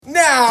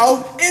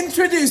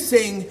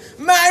Introducing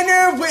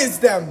Minor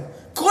Wisdom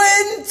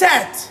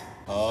Quintet.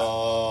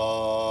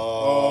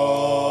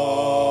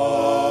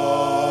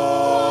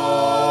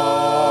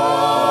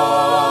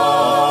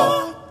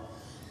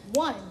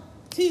 1,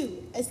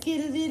 2, a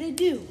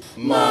skittle-diddle-doo.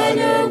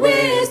 Minor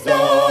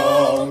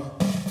Wisdom.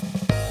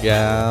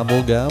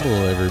 Gobble, gobble,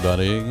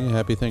 everybody.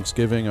 Happy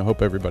Thanksgiving. I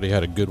hope everybody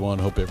had a good one.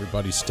 Hope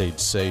everybody stayed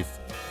safe.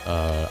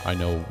 I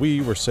know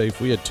we were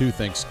safe. We had two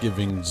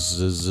Thanksgivings.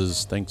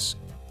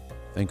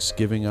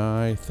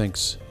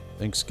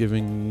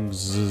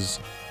 Thanksgivings.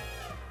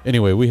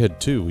 Anyway, we had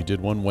two. We did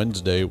one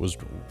Wednesday. It was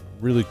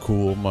really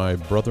cool. My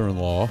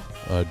brother-in-law,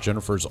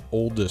 Jennifer's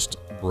oldest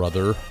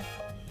brother,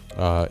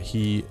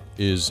 he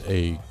is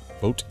a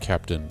boat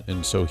captain,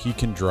 and so he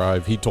can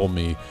drive. He told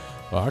me,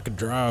 well, I could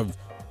drive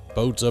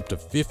boats up to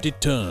 50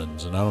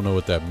 tons, and I don't know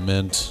what that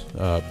meant,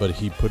 but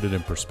he put it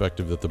in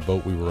perspective that the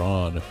boat we were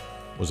on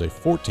was a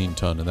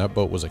 14-ton, and that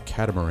boat was a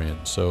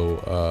catamaran,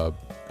 so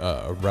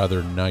a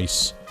rather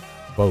nice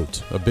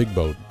boat, a big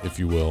boat, if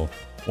you will,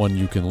 one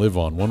you can live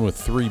on, one with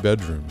 3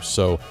 bedrooms.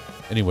 So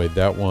anyway,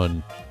 that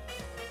one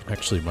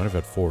actually might have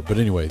had 4, but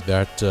anyway,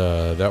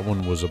 that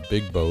one was a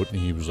big boat,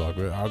 and he was like,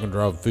 I can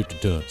drive a 50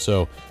 ton,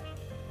 so,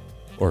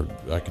 or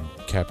I can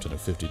captain a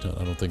 50 ton.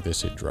 I don't think they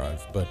say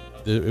drive, but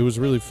it was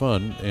really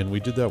fun, and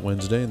we did that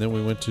Wednesday, and then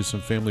we went to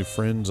some family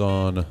friends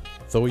on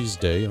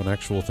Thursday, on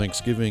actual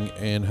Thanksgiving,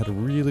 and had a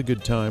really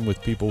good time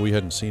with people we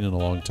hadn't seen in a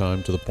long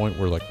time, to the point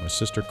where, like, my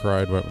sister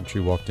cried right when she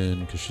walked in,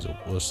 because she's a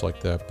wuss like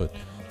that, but,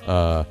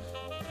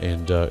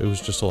 it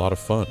was just a lot of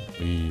fun.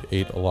 We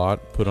ate a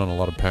lot, put on a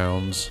lot of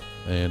pounds,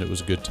 and it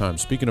was a good time.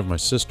 Speaking of my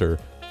sister,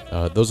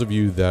 those of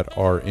you that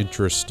are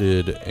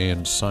interested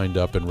and signed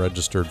up and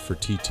registered for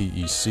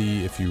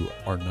TTEC, if you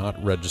are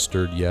not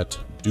registered yet,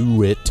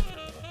 do it,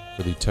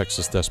 for the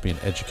Texas Thespian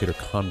Educator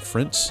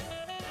Conference.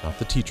 Not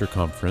the teacher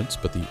conference,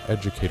 but the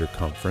educator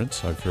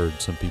conference. I've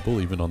heard some people,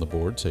 even on the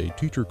board, say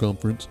teacher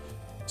conference.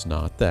 It's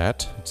not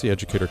that. It's the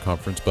educator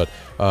conference. But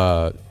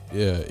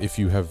if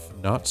you have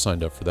not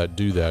signed up for that,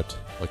 do that.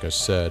 Like I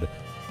said,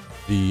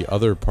 the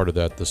other part of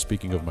that, the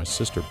speaking of my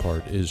sister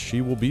part, is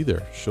she will be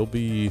there. She'll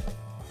be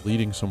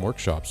leading some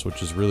workshops,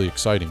 which is really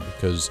exciting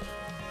because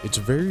it's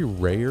very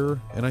rare,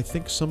 and I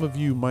think some of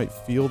you might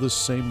feel the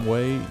same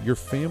way. Your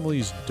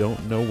families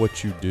don't know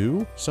what you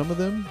do, some of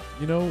them,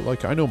 you know,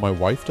 like I know my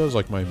wife does,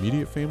 like my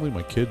immediate family,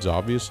 my kids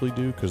obviously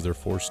do because they're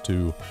forced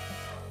to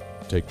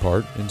take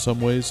part in some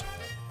ways,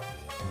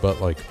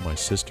 but like my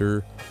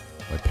sister,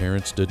 my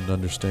parents didn't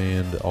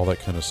understand, all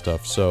that kind of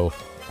stuff. So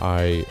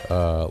I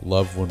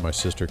love when my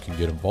sister can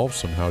get involved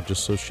somehow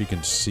just so she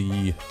can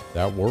see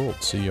that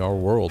world, see our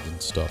world and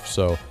stuff.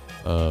 So,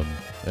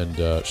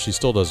 and she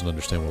still doesn't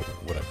understand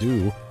what I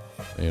do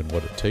and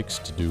what it takes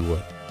to do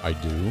what I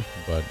do,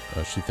 but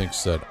she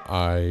thinks that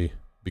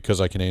because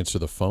I can answer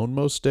the phone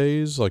most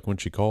days, like when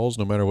she calls,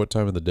 no matter what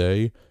time of the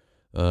day,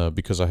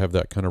 because I have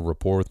that kind of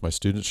rapport with my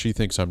students, she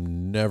thinks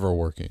I'm never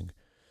working.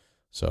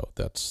 So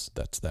that's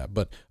that.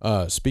 But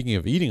speaking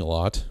of eating a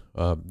lot,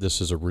 this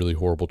is a really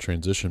horrible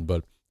transition,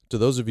 but to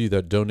those of you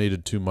that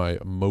donated to my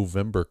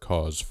Movember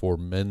cause for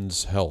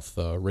men's health,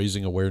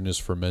 raising awareness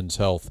for men's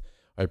health,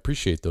 I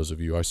appreciate those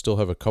of you. I still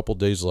have a couple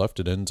days left.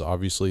 It ends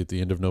obviously at the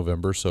end of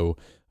November, so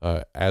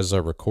as I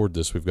record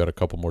this, we've got a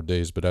couple more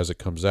days, but as it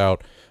comes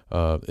out,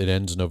 it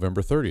ends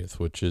November 30th,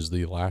 which is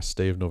the last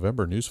day of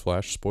November.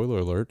 Newsflash, spoiler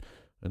alert.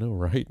 I know,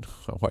 right?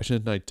 Why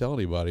didn't I tell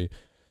anybody?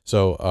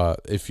 So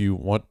if you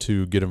want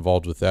to get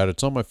involved with that,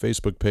 it's on my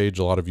Facebook page.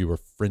 A lot of you are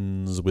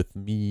friends with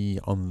me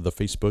on the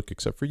Facebook,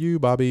 except for you,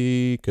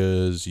 Bobby,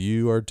 because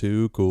you are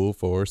too cool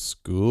for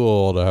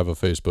school to have a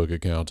Facebook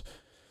account.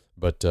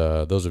 But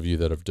those of you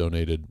that have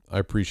donated, I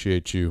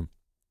appreciate you.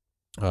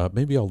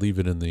 Maybe I'll leave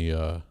it in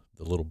the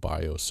little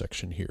bio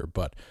section here.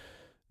 But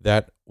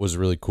that was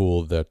really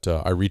cool that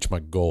I reached my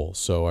goal.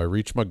 So I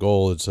reached my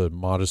goal. It's a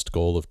modest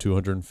goal of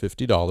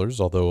 $250.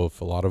 Although if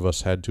a lot of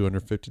us had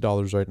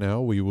 $250 right now,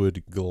 we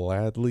would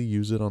gladly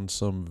use it on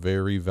some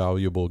very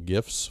valuable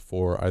gifts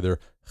for either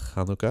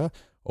Hanukkah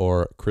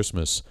or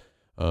Christmas.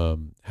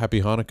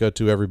 Happy Hanukkah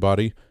to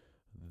everybody.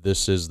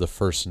 This is the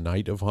first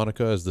night of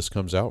Hanukkah as this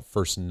comes out.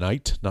 First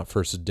night, not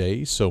first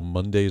day. So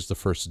Monday is the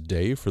first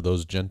day for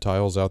those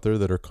Gentiles out there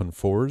that are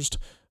confused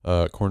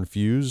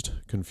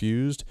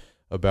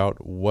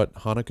about what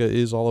Hanukkah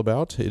is all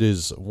about. It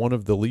is one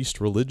of the least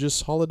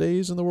religious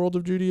holidays in the world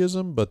of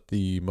Judaism, but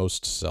the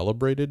most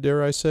celebrated,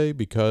 dare I say,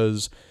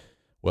 because,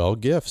 well,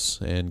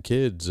 gifts and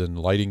kids and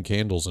lighting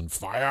candles and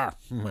fire.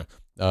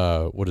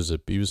 What is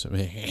it?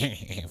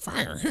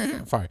 Fire.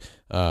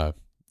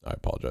 I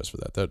apologize for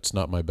that. That's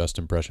not my best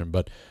impression,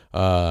 but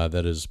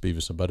that is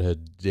Beavis and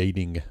Butthead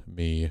dating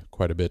me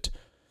quite a bit.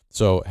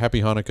 So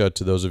happy Hanukkah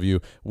to those of you.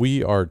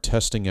 We are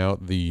testing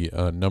out the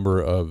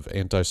number of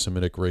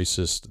anti-Semitic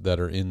racists that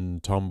are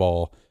in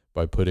Tomball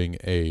by putting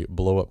a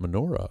blow-up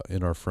menorah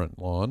in our front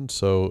lawn.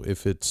 So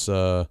if it's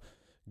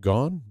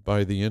gone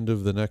by the end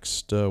of the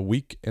next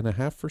week and a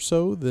half or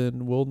so,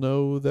 then we'll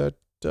know that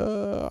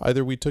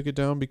either we took it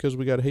down because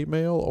we got hate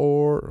mail,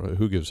 or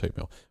who gives hate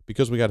mail?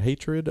 Because we got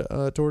hatred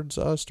towards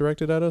us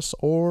directed at us,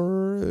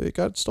 or it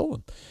got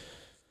stolen.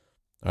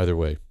 Either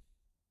way,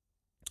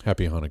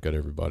 happy Hanukkah to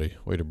everybody.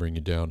 Way to bring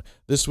you down.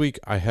 This week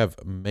I have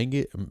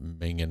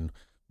Megan.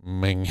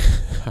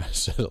 I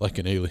said it like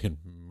an alien.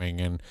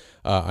 Megan.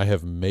 I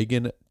have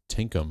Megan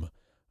Tinkham.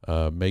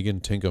 Megan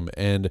Tinkham.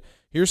 And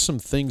here's some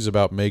things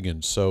about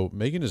Megan. So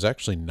Megan is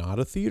actually not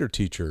a theater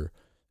teacher.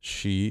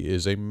 She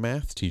is a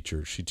math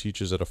teacher. She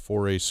teaches at a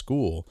 4A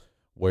school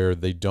where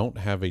they don't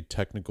have a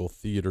technical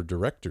theater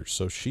director.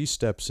 So she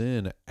steps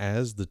in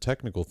as the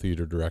technical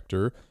theater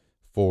director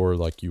for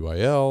like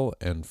UIL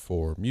and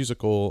for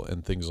musical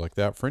and things like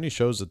that. For any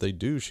shows that they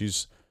do,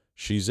 she's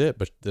it,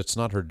 but that's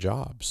not her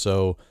job.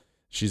 So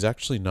she's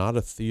actually not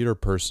a theater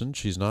person.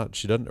 She's not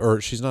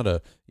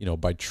a,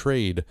 by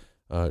trade,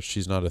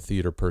 she's not a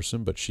theater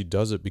person, but she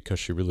does it because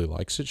she really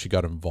likes it. She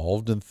got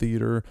involved in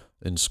theater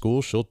in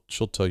school.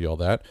 She'll tell you all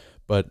that.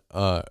 But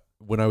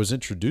when I was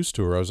introduced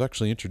to her, I was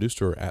actually introduced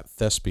to her at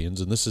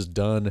Thespians, and this is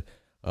done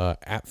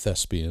at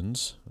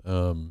Thespians.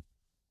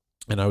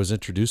 And I was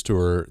introduced to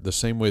her the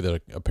same way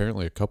that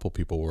apparently a couple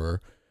people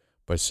were,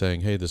 by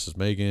saying, hey, this is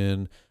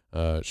Megan.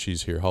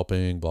 She's here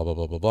helping, blah, blah,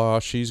 blah, blah, blah.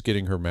 She's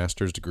getting her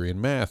master's degree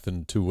in math,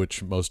 and to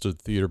which most of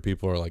the theater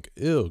people are like,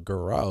 ew,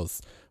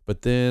 gross.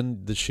 But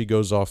then she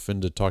goes off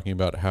into talking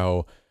about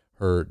how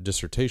her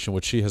dissertation,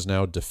 which she has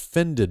now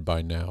defended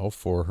by now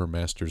for her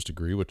master's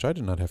degree, which I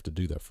did not have to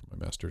do that for my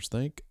master's,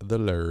 thank the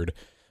Lord.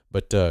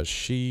 But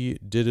she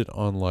did it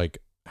on like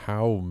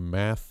how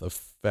math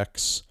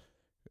affects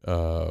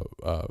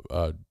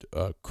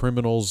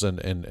criminals and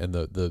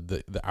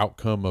the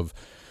outcome of,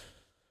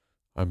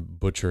 I'm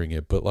butchering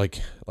it, but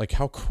like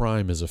how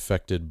crime is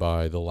affected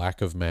by the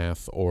lack of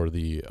math or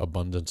the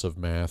abundance of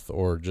math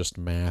or just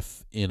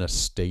math in a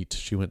state.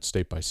 She went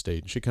state by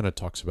state, and she kind of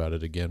talks about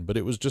it again, but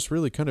it was just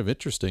really kind of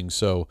interesting.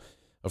 So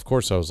of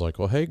course I was like,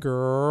 well, hey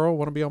girl,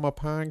 want to be on my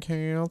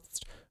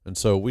podcast? And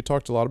so we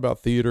talked a lot about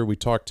theater.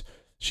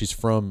 She's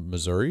from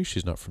Missouri.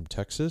 She's not from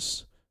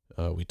Texas.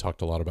 We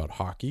talked a lot about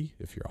hockey,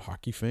 if you're a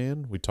hockey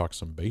fan. We talked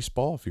some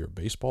baseball, if you're a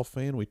baseball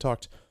fan. We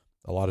talked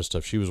a lot of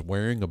stuff. She was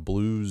wearing a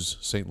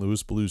St.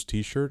 Louis Blues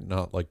t-shirt,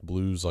 not like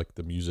blues like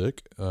the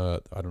music.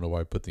 I don't know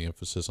why I put the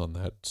emphasis on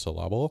that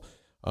syllable,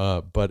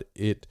 but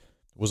it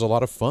was a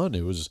lot of fun.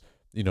 It was,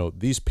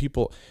 these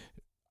people,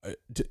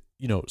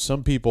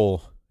 some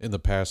people in the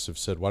past have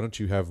said, why don't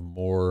you have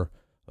more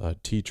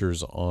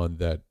teachers on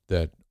that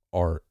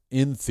are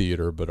in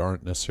theater but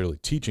aren't necessarily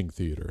teaching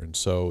theater? And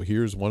so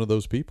here's one of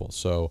those people.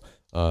 So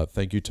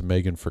thank you to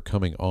Megan for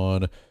coming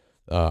on.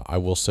 I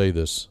will say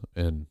this,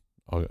 and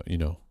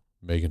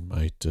Megan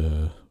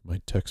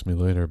might text me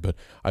later, but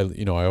I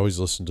always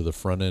listen to the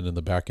front end and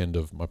the back end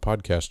of my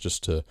podcast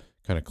just to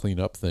kind of clean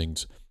up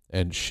things.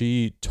 And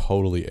she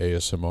totally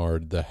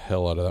ASMR'd the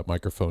hell out of that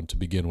microphone to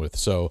begin with.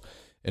 So,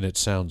 and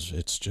it's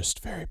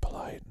just very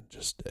polite and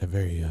just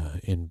very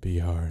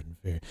NPR and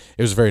it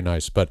was very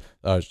nice. But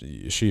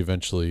she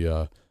eventually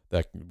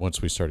that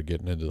once we started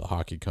getting into the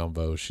hockey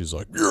convo, she's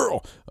like,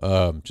 "Girl,"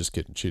 just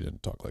kidding. She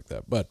didn't talk like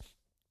that, but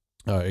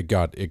it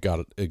got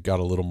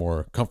a little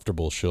more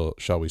comfortable,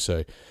 shall we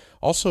say.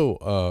 Also,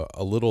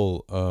 a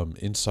little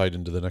insight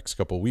into the next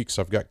couple of weeks.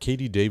 I've got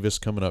Katie Davis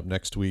coming up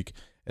next week,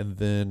 and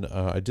then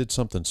I did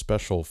something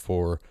special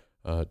for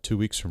 2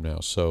 weeks from now.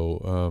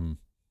 So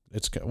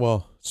it's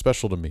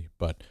special to me,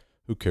 but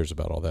who cares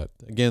about all that?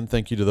 Again,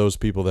 thank you to those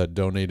people that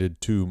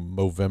donated to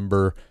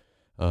Movember.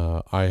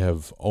 I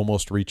have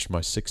almost reached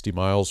my 60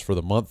 miles for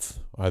the month,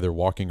 either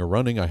walking or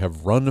running. I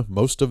have run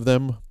most of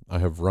them. I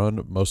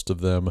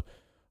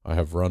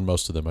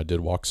did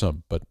walk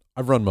some, but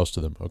I've run most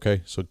of them.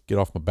 Okay, so get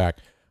off my back.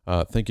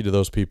 Thank you to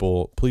those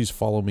people. Please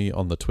follow me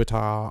on the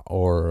Twitter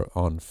or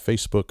on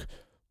Facebook.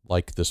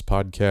 Like this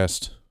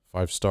podcast,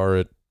 5-star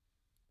it,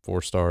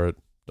 4-star it.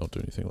 Don't do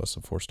anything less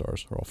than 4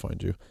 stars, or I'll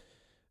find you.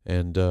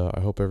 And I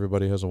hope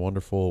everybody has a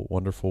wonderful,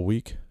 wonderful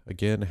week.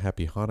 Again,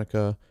 happy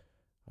Hanukkah.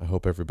 I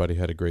hope everybody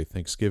had a great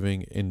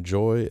Thanksgiving.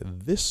 Enjoy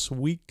this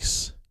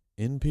week's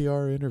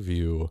NPR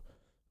interview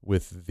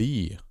with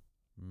the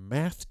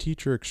math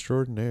teacher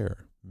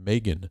extraordinaire,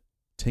 Megan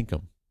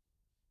Tinkham.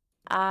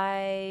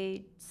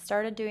 I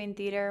started doing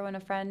theater when a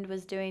friend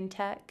was doing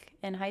tech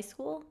in high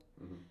school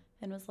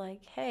and was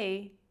like,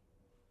 hey,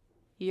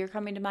 you're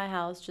coming to my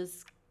house,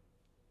 just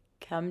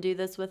come do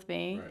this with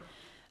me.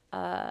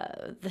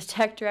 Right. The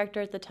tech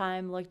director at the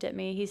time looked at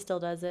me. He still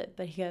does it,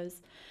 but he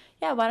goes,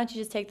 yeah, why don't you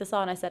just take this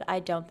on? I said,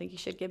 I don't think you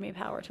should give me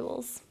power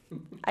tools.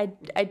 I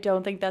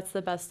don't think that's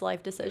the best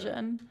life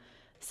decision. Yeah.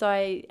 So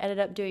I ended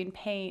up doing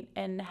paint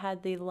and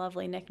had the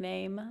lovely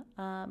nickname.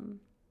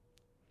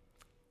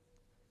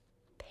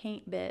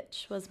 Paint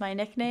Bitch was my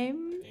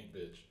nickname. Paint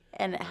Bitch.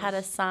 And it had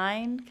a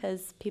sign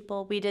because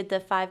we did the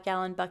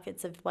 5-gallon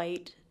buckets of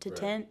white to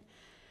tint.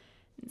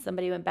 And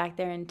somebody went back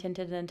there and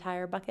tinted an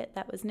entire bucket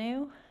that was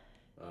new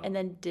and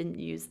then didn't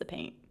use the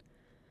paint.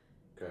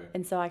 Okay.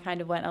 And so I kind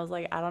of went, I was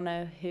like, I don't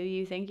know who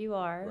you think you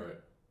are. Right.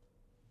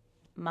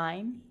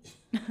 Mine.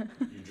 You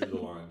drew the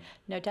line.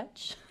 No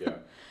touch. Yeah.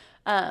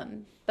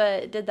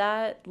 But did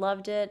that,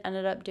 loved it,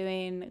 ended up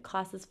doing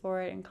classes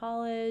for it in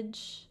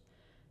college,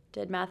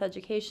 did math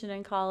education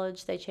in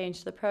college. They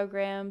changed the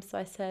program, so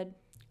I said,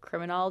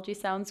 criminology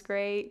sounds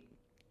great.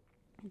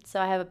 So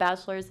I have a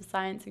bachelor's of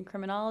science in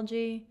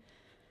criminology.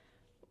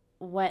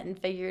 Went and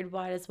figured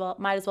might as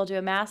well do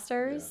a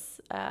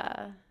master's.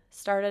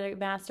 Started a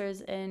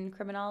master's in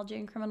criminology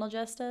and criminal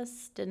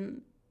justice.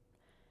 Didn't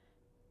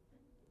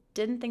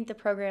think the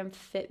program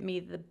fit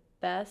me the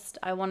best.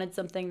 I wanted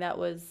something that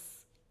was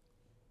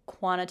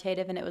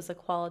quantitative, and it was a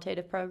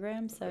qualitative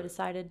program, so I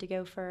decided to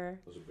go for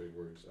Those are big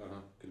words.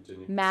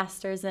 Continue.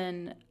 master's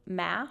in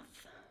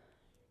math,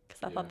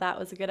 because I thought that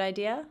was a good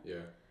idea. Yeah.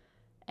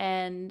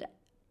 And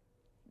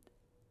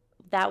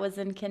that was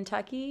in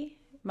Kentucky.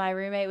 My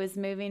roommate was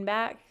moving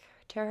back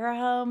to her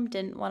home,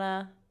 didn't want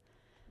to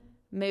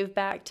move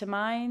back to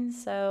mine,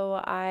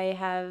 so I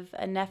have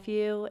a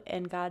nephew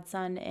and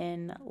godson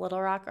in Little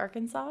Rock,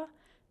 Arkansas,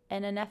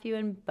 and a nephew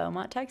in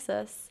Beaumont,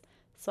 Texas.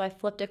 So I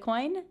flipped a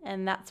coin,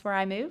 and that's where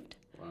I moved.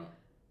 Wow.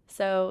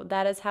 So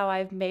that is how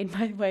I've made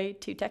my way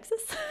to Texas.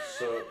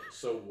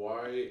 So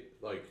why,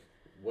 like,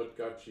 what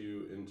got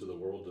you into the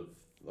world of,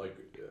 like,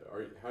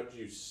 how did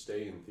you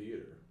stay in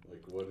theater?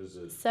 Like, what is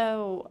it?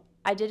 So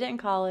I did it in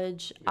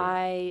college.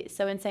 Yeah.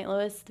 So in St.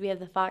 Louis, we have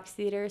the Fox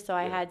Theater, so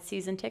I Yeah. had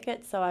season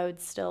tickets, so I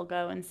would still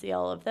go and see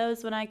all of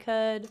those when I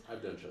could.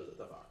 I've done shows at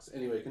the Fox.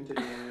 Anyway,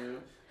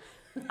 continue.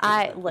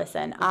 I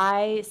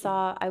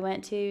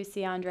went to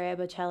see Andrea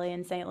Bocelli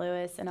in St.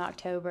 Louis in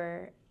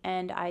October,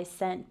 and I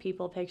sent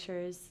people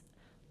pictures.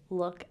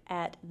 Look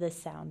at the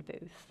sound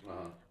booth.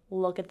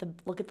 Look at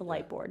the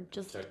light board.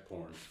 Just tech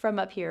porn. from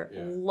up here.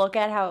 Yeah. Look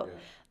at how Yeah.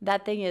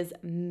 that thing is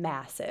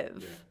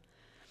massive. Yeah.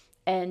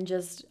 And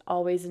just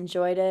always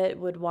enjoyed it.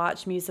 Would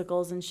watch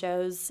musicals and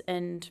shows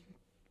and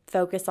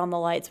focus on the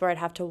lights where I'd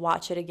have to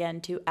watch it again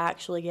to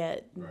actually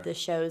get the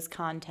show's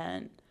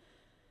content.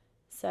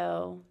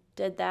 So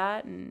did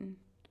that and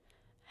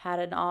had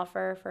an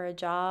offer for a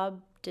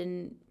job.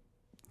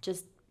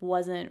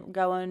 Wasn't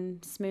going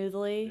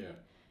smoothly,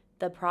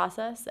 the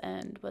process,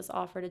 and was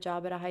offered a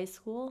job at a high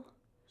school.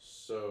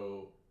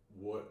 So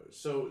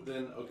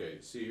then,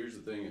 okay, see, here's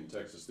the thing in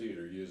Texas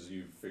theater,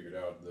 you figured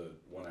out the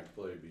one-act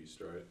play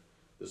beast, right?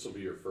 This will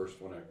be your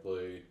first one-act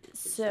play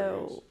experience.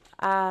 So,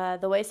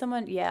 the way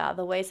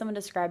someone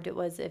described it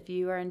was, if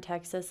you are in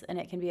Texas and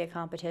it can be a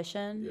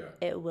competition,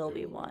 it will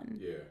be one.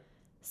 Yeah.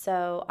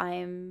 So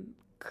I'm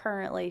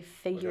currently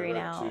figuring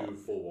I got out. 2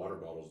 full water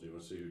bottles. Do you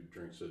want to see who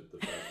drinks it the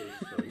fastest?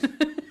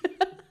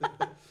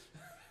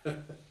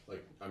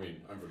 Like, I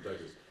mean, I'm from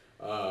Texas.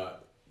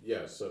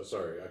 Yeah, so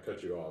sorry, I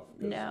cut you off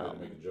because I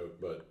didn't make a joke.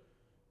 But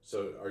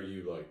so are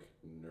you, like,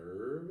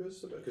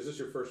 nervous about, because it's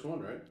your first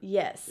one, right?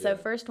 Yes. So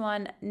first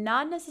one,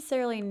 not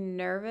necessarily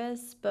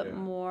nervous, but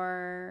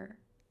more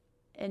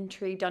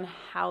intrigued on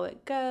how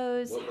it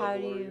goes. What how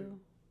level do are you?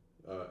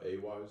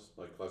 A-wise,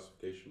 like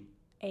classification?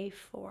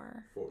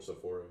 A4. So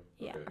 4A?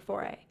 Yeah, Okay.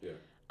 4A.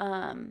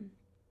 Yeah.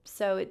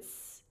 So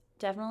it's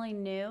definitely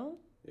new.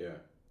 Yeah.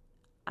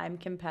 I'm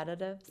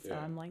competitive, so Yeah.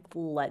 I'm like,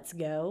 let's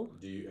go.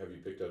 Have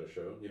you picked out a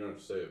show? You don't have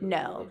to say it. But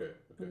No. Okay.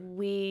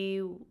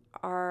 We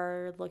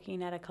are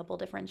looking at a couple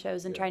different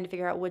shows and trying to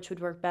figure out which would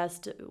work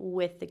best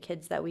with the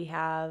kids that we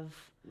have.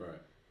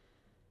 Right.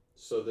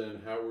 So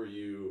then how were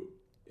you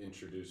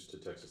introduced to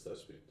Texas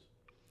Thespians?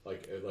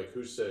 Like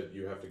who said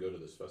you have to go to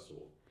this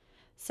festival?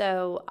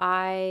 So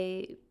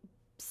I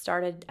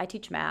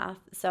teach math.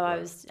 So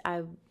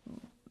I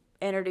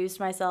introduced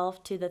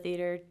myself to the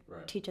theater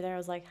teacher there. I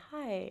was like,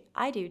 hi,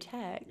 I do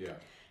tech. Yeah.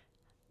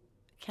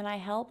 Can I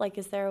help? Like,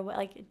 is there a way,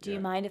 like, do you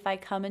mind if I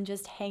come and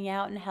just hang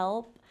out and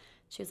help?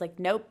 She was like,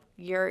 nope,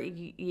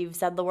 you've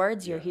said the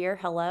words, you're here,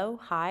 hello,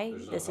 hi,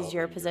 this is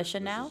your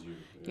position now.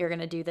 You're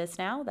going to do this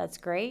now. That's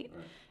great.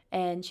 Right.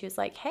 And she was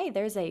like, hey,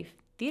 there's a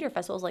theater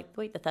festival. I was like,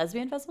 wait, the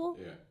Thespian Festival?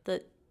 Yeah.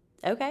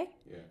 Okay.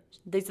 Yeah.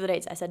 These are the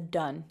dates. I said,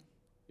 done.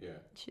 Yeah.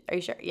 Are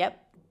you sure?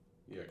 Yep.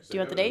 Yeah. Do you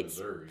want the dates?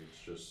 Missouri,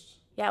 it's just.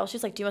 Yeah. Well,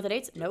 she's like, do you want the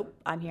dates? Nope.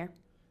 I'm here.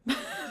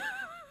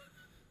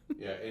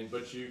 Yeah,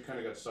 but you kind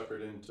of got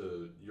suckered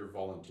into your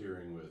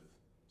volunteering with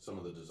some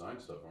of the design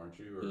stuff, aren't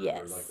you? Or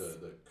like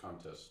the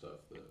contest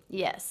stuff.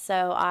 Yes.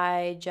 So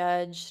I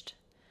judged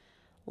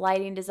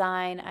lighting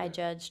design. I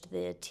judged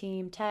the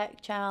team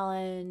tech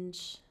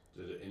challenge.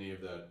 Did any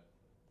of that?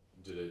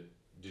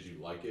 Did you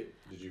like it?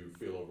 Did you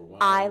feel overwhelmed?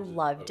 I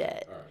loved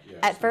it. All right. Yeah,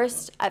 at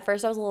first I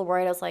was a little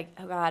worried. I was like,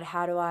 oh God,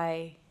 how do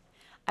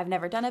I've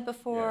never done it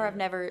before. Yeah. I've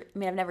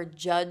never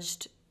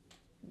judged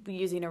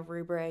using a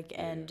rubric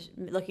and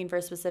looking for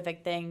a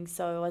specific thing.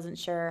 So I wasn't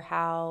sure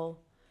how.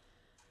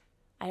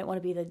 I didn't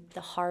want to be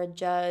the hard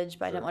judge,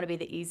 but I didn't want to be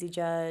the easy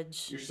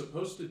judge. You're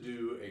supposed to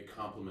do a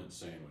compliment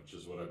sandwich,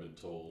 is what I've been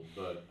told.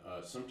 But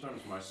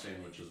sometimes my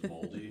sandwich is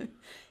moldy.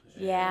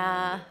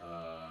 Yeah.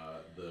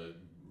 And,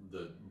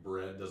 the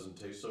bread doesn't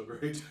taste so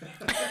great.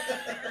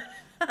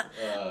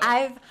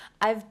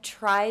 I've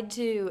tried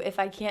to, if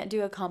I can't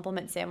do a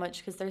compliment sandwich,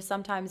 because there's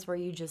some times where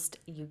you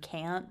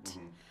can't.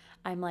 Mm-hmm.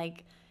 I'm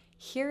like,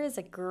 here is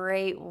a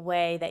great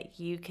way that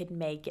you could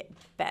make it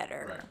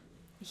better. Right.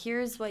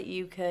 Here's what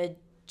you could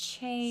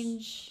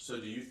change. So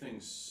do you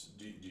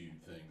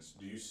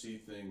see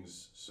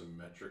things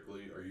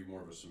symmetrically? Are you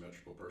more of a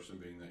symmetrical person,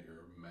 being that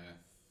you're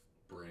math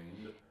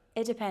brained?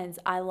 It depends.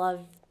 I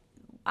love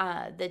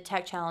the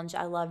tech challenge.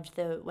 I loved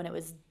when it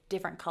was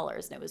different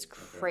colors and it was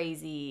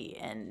crazy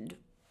and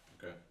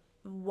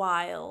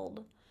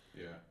wild.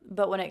 Yeah.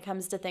 But when it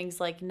comes to things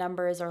like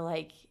numbers or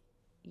like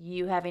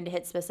you having to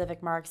hit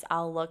specific marks,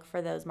 I'll look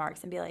for those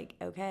marks and be like,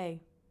 okay,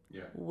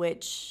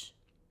 which.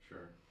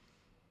 Sure.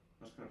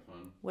 That's kind of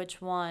fun.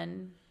 Which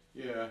one?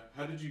 Yeah.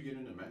 How did you get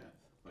into math?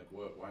 Like,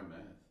 why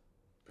math?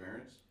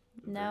 Parents?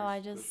 No,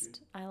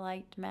 I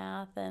liked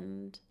math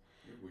and.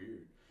 You're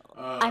weird.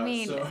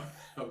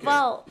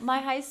 Well, my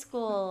high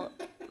school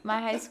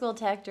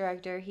tech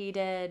director, he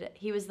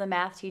was the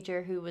math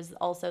teacher who was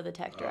also the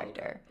tech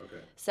director.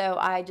 Okay. So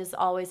I just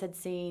always had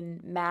seen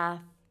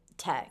math,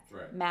 tech,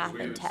 right. math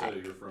we and tech.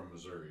 Said you're from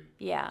Missouri.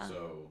 Yeah.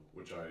 So,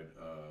 which I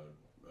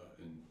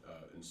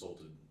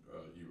insulted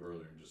you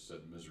earlier and just said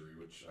misery,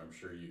 which I'm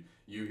sure you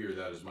hear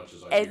that as much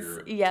as I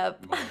hear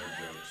minor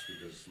jokes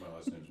because my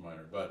last name's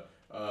Minor. But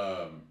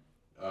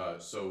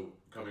so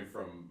coming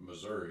from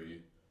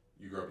Missouri,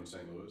 you grew up in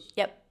St. Louis?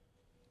 Yep.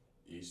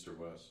 East or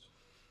west?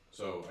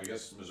 So I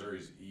guess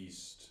Missouri's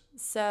east.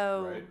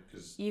 So right?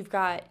 'Cause, you've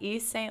got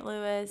East St.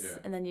 Louis,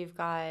 and then you've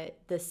got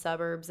the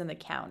suburbs and the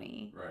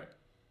county. Right.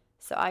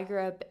 So I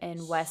grew up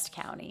in West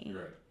County.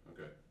 Right.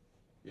 Okay.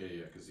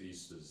 Yeah. Because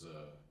east is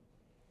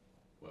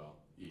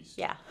east.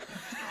 Yeah.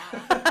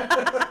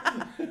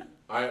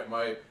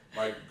 My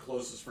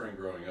closest friend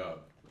growing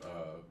up,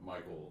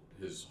 Michael,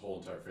 his whole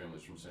entire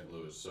family's from St.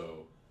 Louis,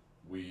 so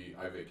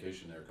I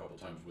vacationed there a couple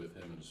times with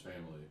him and his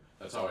family.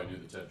 That's how I knew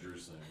the Ted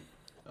Drews thing,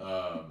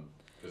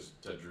 because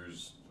Ted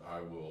Drews,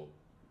 I will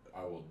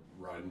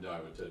ride and die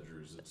with Ted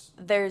Drews.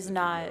 There's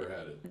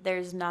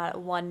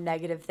not one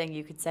negative thing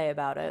you could say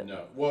about it.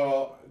 No.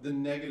 Well, the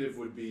negative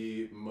would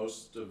be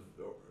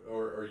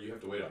or you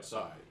have to wait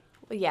outside.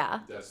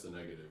 Yeah. That's the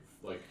negative,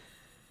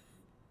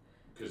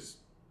 because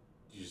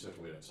you just have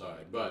to wait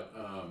outside. But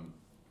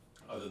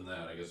other than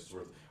that, I guess it's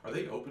worth. Are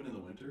they open in the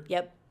winter?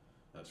 Yep.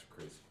 That's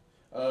crazy.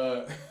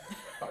 I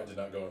did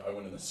not go. I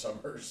went in the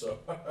summer, so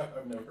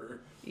I've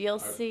never. You'll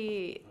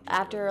see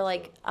after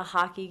like a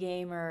hockey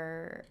game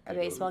or a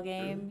baseball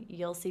game,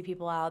 you'll see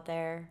people out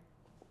there.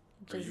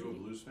 Are you a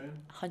Blues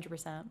fan?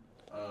 100%.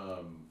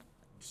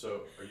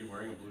 So are you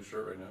wearing a blue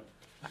shirt right now?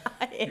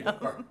 I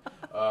am.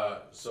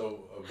 But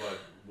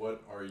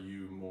what are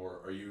you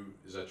more?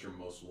 Is that your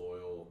most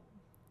loyal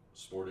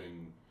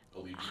sporting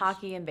allegiance?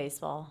 Hockey and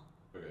baseball.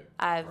 Okay.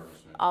 I've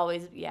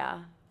always,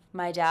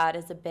 my dad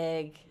is a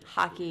big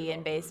hockey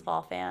and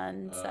baseball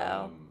fan,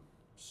 so.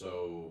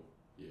 So,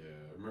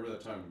 remember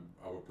that time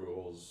Albert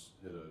Pujols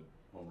hit a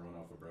home run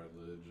off of Brad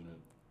Lidge and it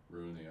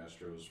ruined the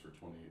Astros for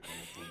almost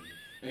 20.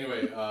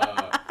 Anyway,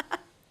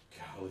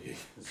 golly.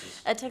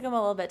 It took him a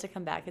little bit to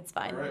come back. It's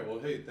fine. All right. Well,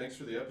 hey, thanks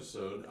for the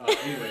episode.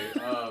 Anyway,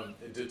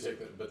 it did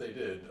take, but they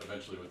did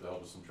eventually with the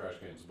help of some trash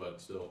cans. But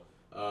still,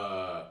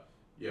 the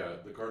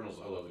Cardinals.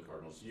 I love the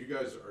Cardinals. You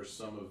guys are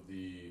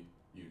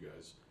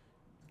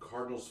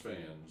Cardinals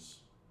fans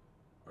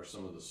are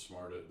some of the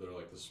smartest. They're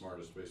like the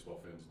smartest baseball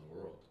fans in the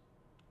world,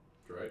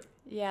 right?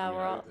 Yeah,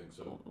 I think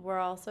so. We're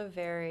also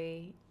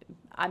very.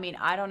 I mean,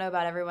 I don't know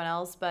about everyone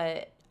else,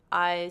 but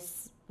I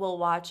will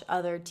watch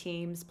other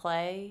teams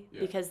play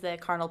because the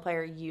Cardinal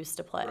player used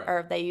to play,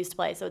 or they used to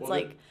play. So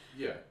it's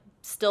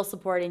still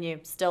supporting you,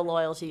 still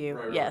loyal to you.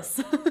 Right,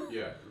 yes.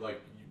 Yeah,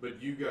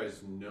 but you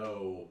guys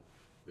know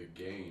the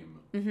game,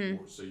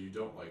 so you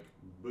don't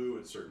boo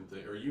at certain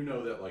things, or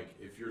that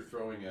if you're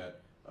throwing at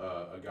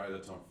a guy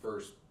that's on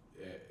first,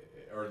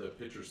 or the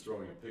pitcher's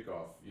throwing a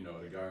pickoff,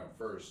 at a guy on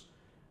first.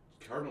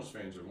 Cardinals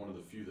fans are one of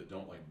the few that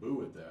don't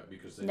booh at that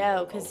because they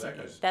know that could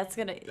potentially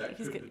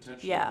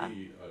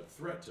be a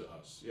threat to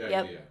us.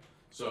 Yeah.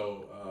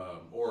 So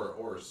or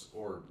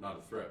not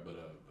a threat, but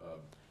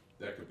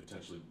that could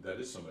potentially that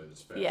is somebody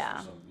that's fast.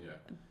 Yeah.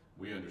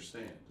 We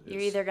understand.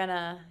 You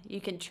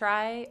can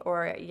try,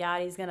 or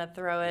Yachty's gonna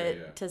throw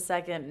it to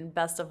second, and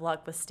best of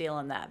luck with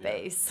stealing that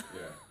base.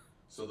 Yeah.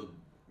 So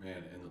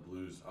and the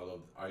Blues,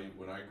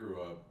 when I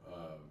grew up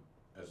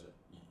as a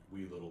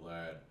wee little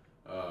lad,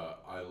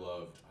 I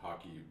loved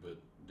hockey,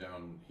 but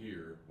down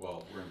here,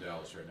 well, we're in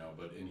Dallas right now,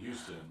 but in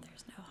Houston,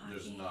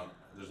 there's no hockey.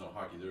 There's no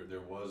hockey.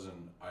 There was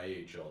an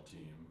IHL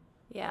team,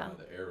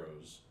 the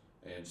Arrows,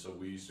 and so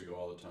we used to go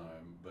all the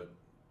time, but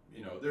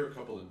there are a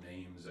couple of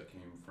names that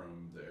came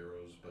from the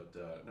Arrows, but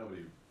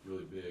nobody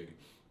really big.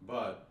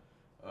 But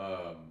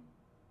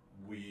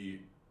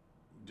we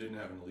didn't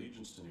have an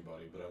allegiance to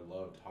anybody, but I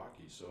loved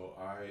hockey, so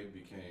I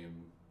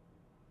became.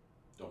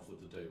 Don't flip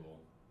the table.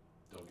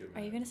 Don't get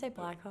me. Are you going to say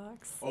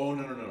Blackhawks? Oh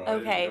no!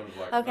 Okay. I didn't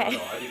become a Okay.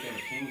 No, I became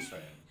a Kings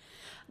fan.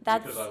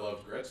 Because I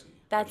loved Gretzky.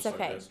 That's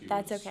okay.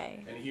 That's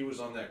okay. And he was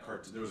on that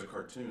cartoon. There was a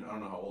cartoon. I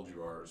don't know how old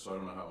you are, so I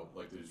don't know how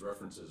these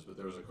references. But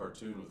there was a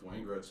cartoon with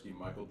Wayne Gretzky,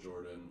 Michael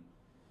Jordan.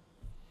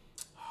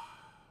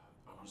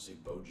 I want to say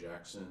Bo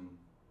Jackson.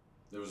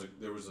 There was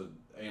a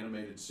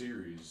animated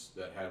series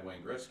that had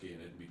Wayne Gretzky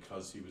in it. And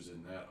because he was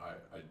in that,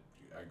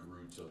 I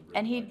grew to really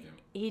And like him.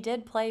 he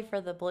did play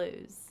for the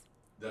Blues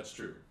That's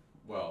true.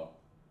 Well,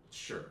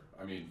 sure.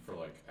 I mean, for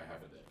like a half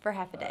a day. for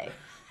half a day.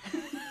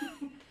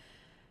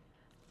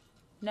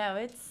 No,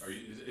 it's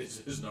Is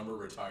his number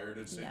retired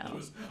in St. No.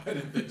 Louis? I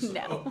didn't think so.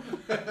 No.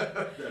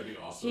 That'd be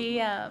awesome. he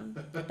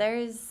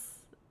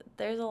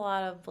there's a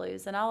lot of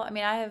Blues, and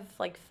I have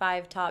like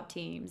 5 top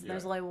teams, and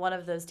there's Yeah. only one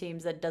of those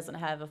teams that doesn't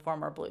have a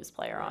former Blues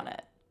player on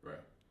it. Right.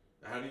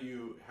 How do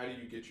you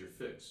get your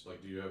fix?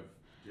 Like, do you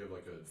have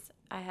like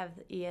a I have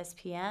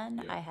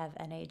ESPN, Yeah. I have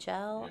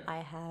NHL, Yeah. I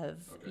have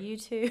Okay.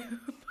 YouTube,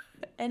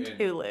 and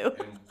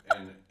Hulu.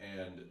 And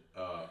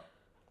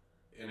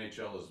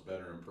NHL is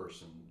better in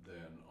person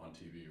than on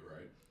TV,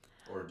 right?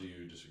 Or do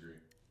you disagree?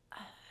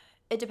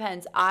 It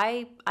depends.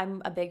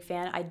 I'm a big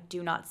fan. I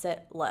do not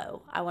sit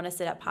low. I want to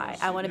sit up high.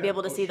 I want to be yeah.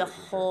 able to Oh, see the sure, for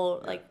sure. whole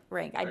Yeah. like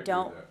rink. I I agree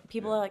don't. with that.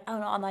 People Yeah. are like, oh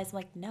no, on the ice. I'm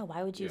like, no.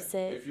 Why would you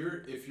sit?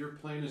 If your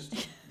plan is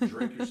to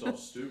drink yourself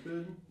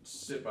stupid,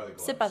 sit by the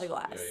glass. Sit by the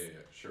glass. Yeah,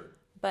 sure.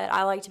 But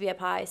I like to be up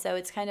high, so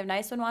it's kind of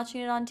nice when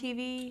watching it on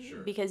TV Sure.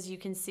 because you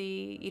can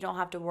see. You don't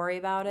have to worry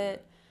about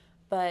it.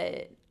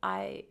 But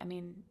I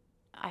mean,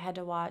 I had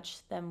to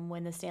watch them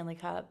win the Stanley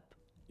Cup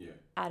Yeah.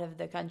 out of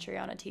the country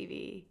on a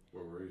TV.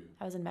 Where were you?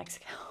 I was in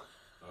Mexico.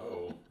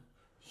 Oh,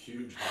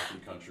 huge hockey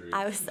country.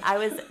 I was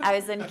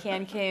in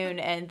Cancun,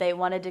 and they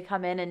wanted to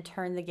come in and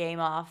turn the game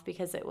off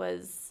because it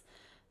was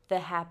the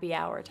happy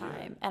hour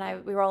time,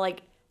 and we were all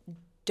like,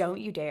 "Don't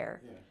you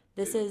dare! Yeah.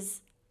 This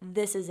is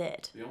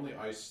it." The only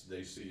ice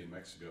they see in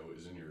Mexico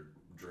is in your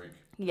drink.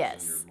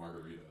 Yes. In your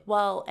margarita.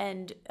 Well,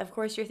 and of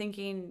course you're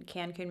thinking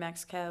Cancun,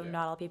 Mexico. Yeah.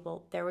 Not all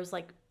people. There was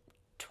like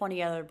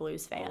 20 other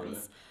Blues fans, really?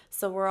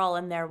 so we're all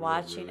in there Were they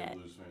watching really it.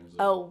 Blues fans,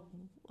 though? Oh,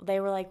 they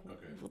were like,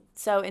 Okay.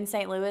 so in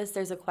St. Louis,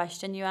 there's a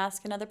question you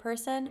ask another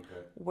person.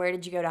 Okay. Where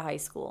did you go to high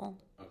school?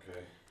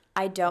 Okay.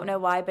 I don't know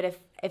why, but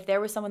if there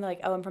was someone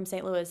like, oh, I'm from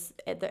St. Louis,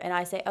 and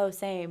I say, oh,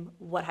 same,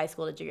 what high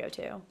school did you go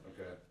to?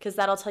 Okay. Because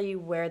that'll tell you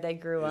where they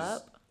grew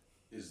up.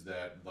 Is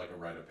that like a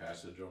rite of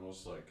passage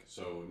almost? Like,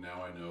 so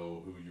now I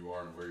know who you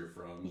are and where you're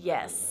from? that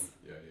Yes.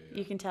 kind of thing? Yeah.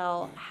 You can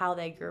tell how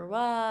they grew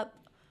up,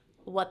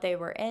 what they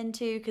were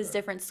into, because Right.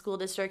 different school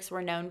districts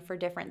were known for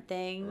different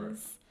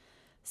things.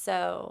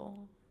 So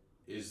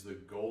Is the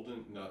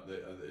golden not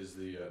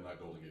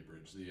Golden Gate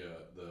Bridge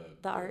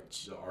the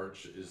arch. The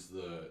arch is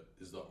the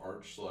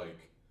arch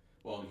like,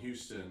 well, in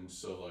Houston,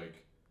 so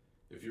like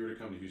if you were to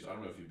come to Houston, I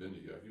don't know if have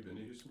you been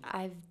to Houston?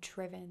 I've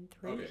driven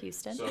through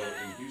Houston. So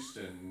in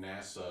Houston,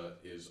 NASA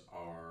is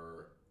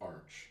our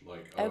arch.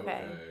 Like,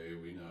 Okay.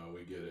 we know,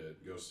 we get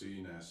it. Go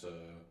see NASA,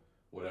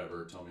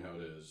 whatever. Tell me how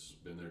it is.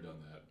 Been there,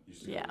 done that.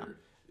 Used to go Yeah. there.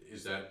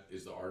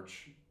 Is the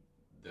arch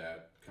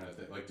that kind of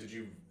thing? Like, did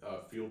you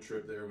field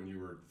trip there when you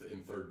were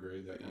in 3rd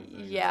grade? That kind of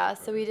thing. Yeah,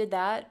 so we Okay. did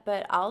that,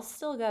 but I'll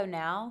still go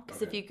now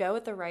because if Okay. you go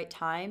at the right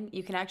time,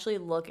 you can actually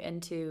look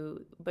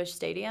into Busch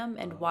Stadium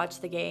and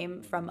watch the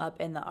game from up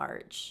in the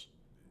arch.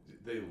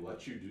 They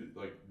let you do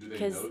like? Do they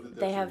Because know that that's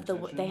they your have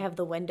intention? they have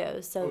the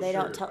windows, so Oh, they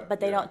don't sure. tell, but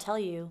they Yeah. don't tell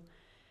you,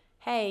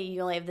 hey,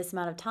 you only have this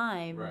amount of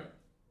time. Right.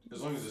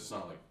 As long as it's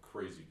not like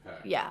crazy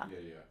packed. Yeah.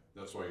 Yeah.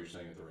 That's why you're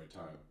saying at the right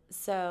time.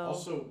 So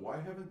Also, why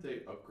haven't they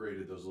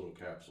upgraded those little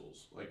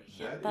capsules? Like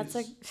that's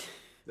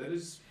that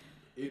is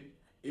it.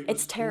 It It's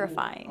was cool.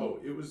 terrifying. Oh,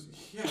 it was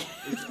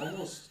It's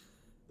almost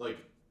like.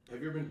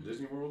 Have you ever been to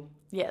Disney World?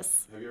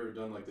 yes, Have you ever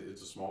done like the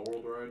It's a Small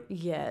World ride?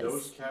 yes.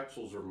 Those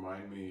capsules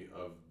remind me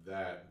of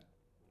that,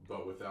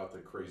 but without the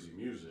crazy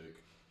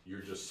music.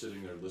 You're just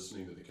sitting there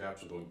listening to the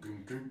capsule going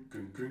gung gung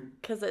gung gung.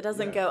 Because it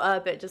doesn't Yeah. go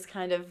up, it just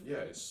kind of Yeah,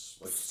 it's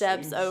like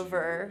Steps slings you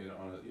over.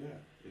 yeah,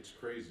 it's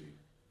crazy.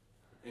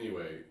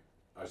 Anyway,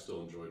 I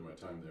still enjoyed my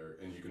time there,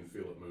 and you can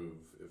feel it move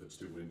if it's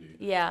too windy.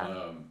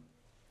 Yeah.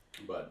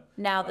 But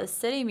Now the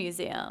City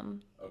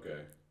Museum,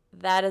 okay.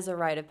 that is a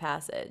rite of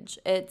passage.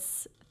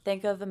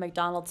 Think of a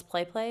McDonald's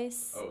play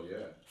place Oh yeah.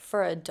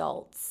 for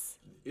adults.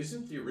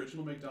 Isn't the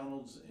original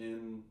McDonald's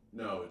in?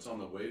 No, it's on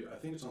the way. I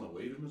think it's on the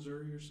way to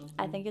Missouri or something.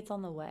 I think it's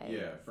on the way.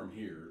 Yeah, from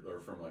here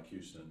or from like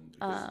Houston.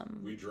 Because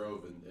we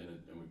drove and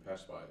we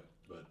passed by it,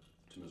 but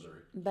to Missouri.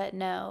 But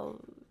no,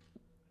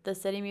 the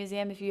City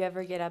Museum, if you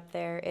ever get up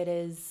there,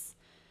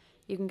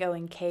 you can go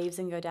in caves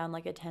and go down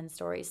like a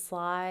 10-story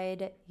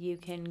slide. You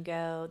can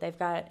go, they've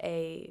got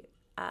a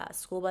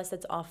school bus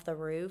that's off the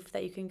roof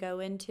that you can go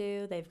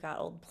into. They've got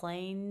old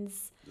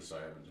planes, This I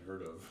haven't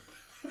heard of.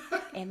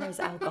 and there's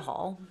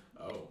alcohol.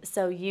 Oh.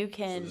 So you So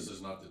can. this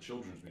is not the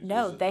children's museum.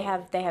 No, is it? they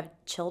Oh. have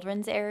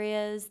children's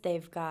areas.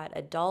 They've got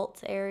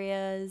adult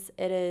areas.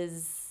 It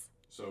is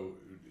So,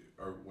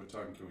 what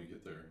time can we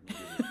get there?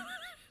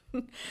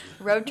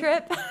 road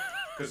trip.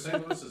 Because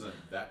St. Louis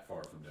isn't that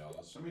far from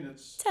Dallas. I mean,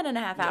 it's 10 and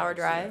a half hour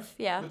drive.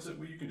 Yeah.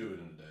 Well, you can do it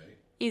in a day.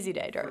 Easy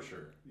day For drive.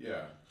 sure.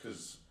 Yeah.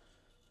 Because,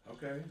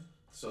 okay.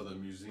 So the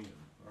museum.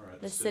 All right.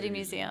 The City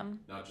Museum.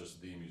 Not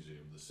just the museum,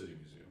 the City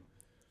Museum.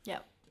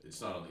 Yep.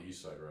 It's not on the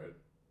east side, right?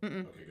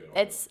 Okay, good.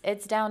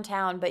 It's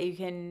downtown, but you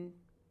can.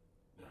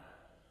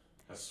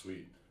 That's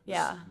sweet.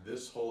 Yeah.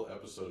 This whole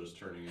episode is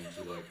turning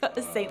into like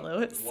St.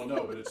 Louis. Well,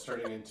 no, but it's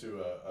turning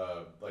into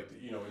like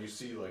when you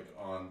see like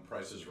on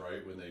Price is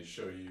Right when they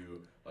show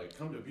you like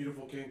come to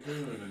beautiful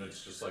Cancun and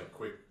it's just like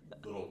quick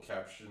little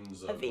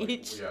captions of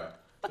each. Like,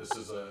 yeah, this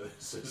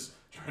is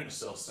trying to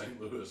sell St.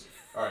 Louis.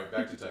 All right,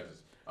 back to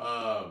Texas.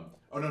 Oh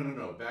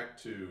no, back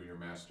to your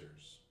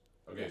masters.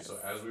 Okay, yes. So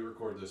as we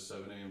record this,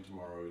 7 a.m.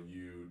 tomorrow,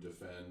 you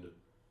defend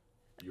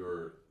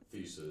your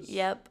thesis.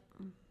 Yep.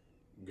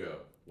 Go.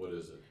 What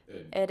is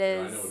it? It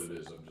is. I know what it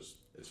is.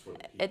 It's for the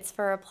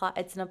people.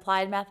 It's an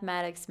applied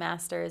mathematics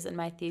master's, and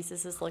my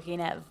thesis is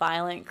looking at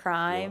violent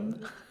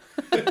crime.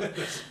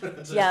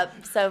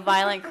 Yep. So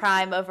violent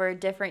crime over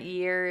different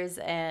years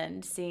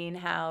and seeing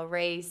how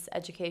race,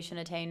 education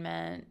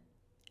attainment,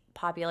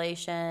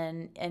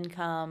 population,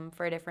 income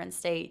for different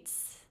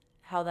states,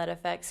 how that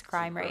affects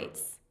crime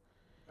rates.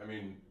 I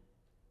mean,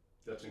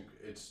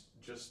 it's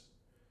just,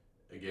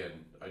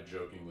 again, I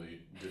jokingly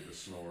did the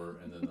snore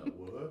and then the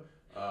what?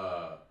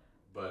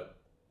 But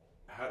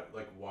how,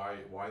 like, why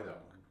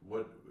that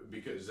one?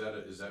 Because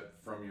is that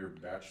from your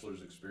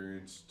bachelor's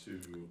experience to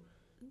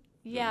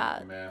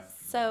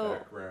math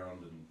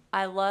background? And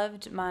I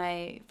loved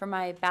for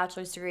my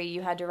bachelor's degree,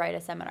 you had to write a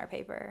seminar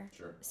paper.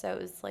 Sure. So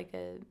it was like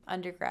a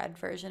undergrad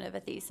version of a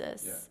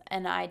thesis. Yeah.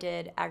 And I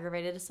did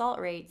aggravated assault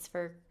rates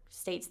for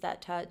states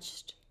that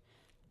touched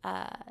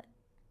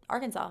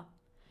Arkansas.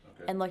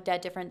 Okay. And looked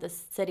at the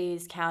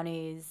cities,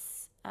 counties,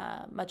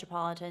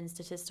 metropolitan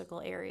statistical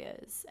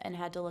areas, and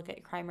had to look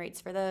at crime rates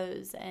for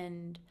those,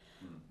 and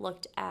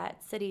looked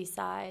at city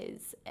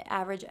size,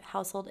 average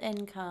household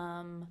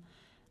income,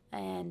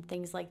 and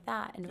things like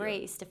that, and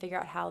race to figure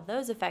out how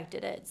those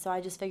affected it. So I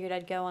just figured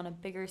I'd go on a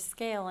bigger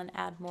scale and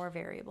add more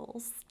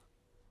variables.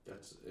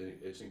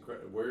 It's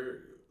incredible.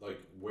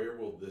 Where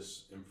will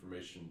this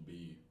information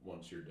be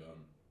once you're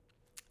done?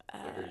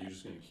 Like, are you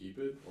just gonna keep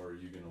it, or are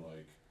you gonna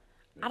like?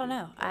 I don't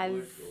know.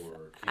 I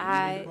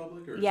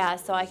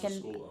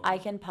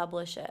can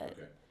publish it.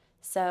 Okay.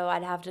 So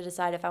I'd have to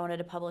decide if I wanted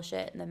to publish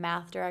it in the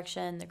math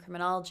direction, the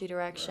criminology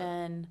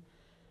direction.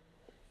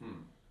 Right.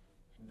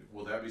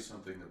 Will that be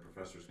something that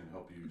professors can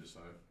help you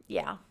decide?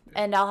 Yeah.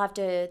 And I'll have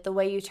to, the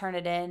way you turn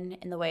it in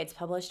and the way it's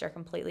published are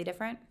completely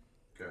different.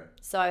 Okay.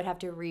 So I would have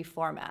to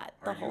reformat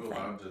the whole thing. Are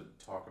you allowed to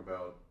talk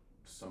about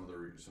some of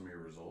your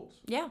results?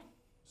 Yeah.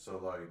 So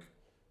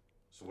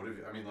what have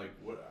you,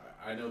 what,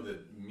 I know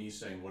that me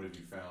saying what have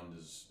you found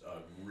is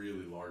a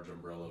really large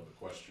umbrella of a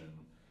question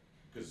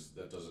because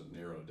that doesn't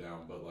narrow it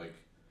down, but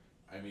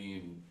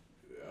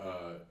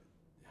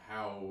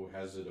how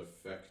has it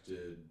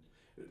affected,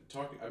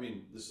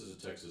 this is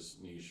a Texas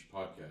niche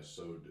podcast,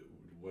 so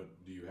what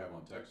do you have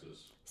on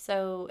Texas?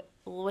 So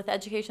with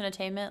education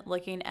attainment,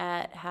 looking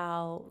at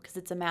how, because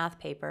it's a math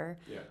paper,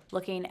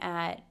 looking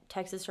at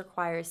Texas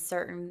requires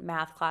certain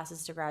math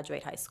classes to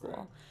graduate high school.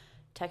 Right.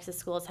 Texas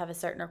schools have a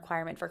certain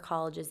requirement for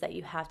colleges that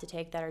you have to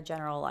take that are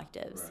general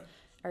electives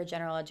or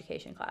general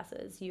education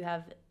classes. You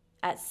have,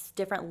 at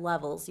different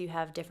levels, you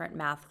have different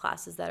math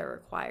classes that are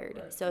required.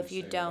 Right. So if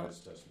you don't,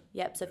 so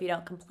if you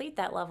don't complete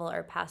that level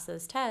or pass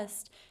those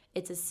tests,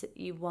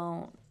 you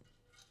won't,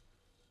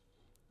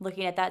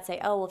 looking at that, say,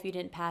 oh, well, if you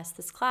didn't pass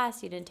this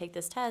class, you didn't take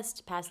this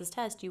test, pass this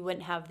test, you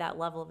wouldn't have that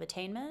level of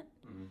attainment.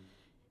 Mm-hmm.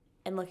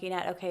 And looking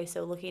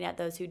at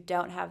those who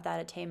don't have that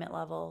attainment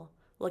level,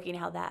 looking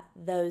how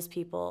those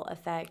people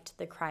affect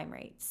the crime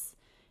rates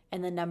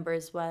and the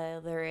numbers,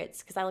 whether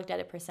it's, because I looked at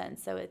it percent,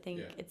 so I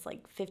think it's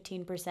like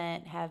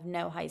 15% have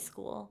no high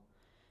school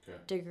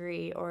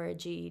degree or a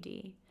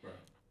GED. Right.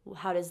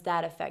 How does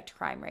that affect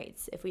crime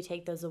rates? If we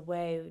take those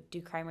away,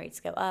 do crime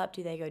rates go up?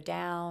 Do they go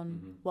down?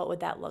 Mm-hmm. What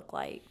would that look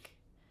like?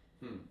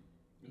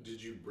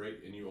 Did you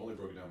you only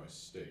broke it down by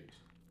state?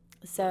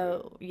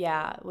 So,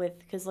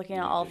 because looking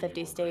at all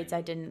 50 states,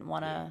 I didn't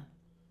want to...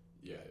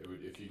 Yeah,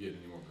 if you get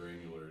any more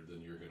granular,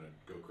 then you're going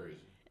to go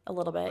crazy. A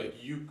little bit.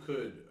 Like you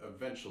could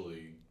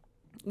eventually.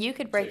 You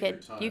could break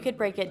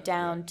it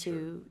down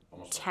to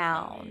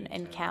town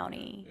and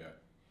county. Yeah.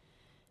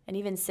 And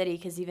even city,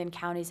 because even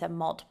counties have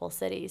multiple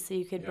cities, so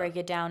you could break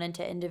it down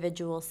into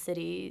individual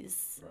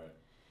cities. Right.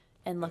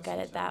 And look at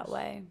it that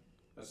way.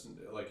 That's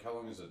how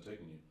long is it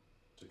taking you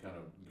to kind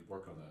of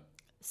work on that?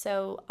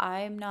 So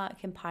I'm not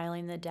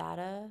compiling the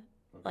data.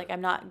 Okay.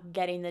 I'm not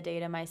getting the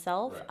data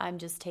myself. Right. I'm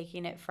just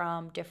taking it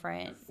from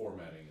different... You're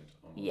formatting it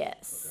almost.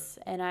 Yes.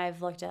 Okay. And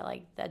I've looked at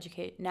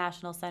the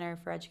National Center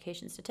for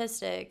Education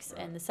Statistics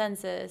and the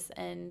census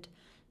and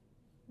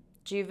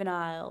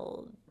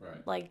juvenile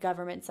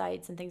government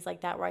sites and things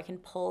like that, where I can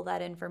pull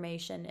that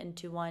information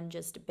into one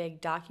just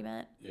big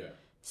document. Yeah.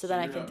 So then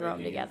I can throw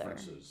them together.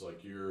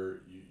 Like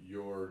you're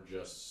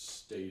just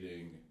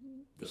stating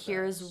the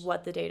here's facts.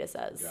 What the data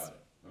says. Got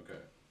it. Okay.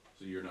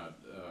 So you're not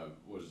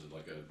what is it,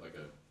 like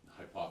a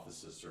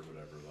hypothesis or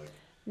whatever,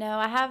 No,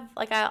 I have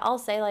I'll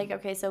say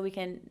okay, so we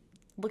can,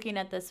 looking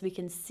at this, we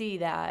can see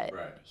that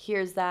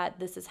here's that,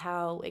 this is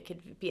how it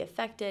could be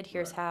affected,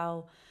 here's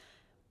how,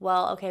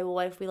 what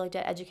if we looked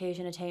at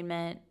education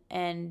attainment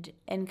and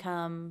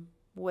income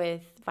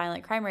with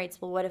violent crime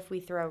rates, well, what if we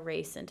throw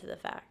race into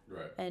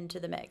into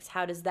the mix?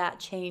 How does that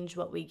change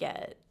what we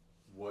get?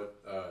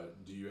 What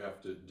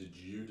did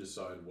you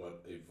decide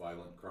what a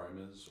violent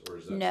crime is, or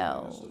is that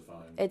No, something that's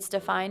defined? It's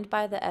defined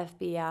by the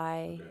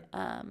FBI.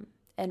 Okay.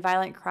 And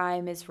violent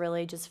crime is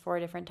really just 4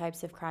 different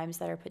types of crimes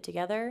that are put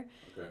together.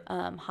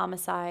 Okay.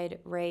 Homicide,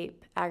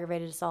 rape,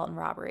 aggravated assault, and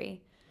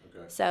robbery.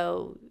 Okay.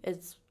 So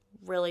it's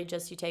really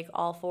just you take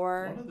all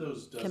 4, One of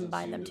those doesn't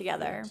combine seem them to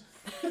together.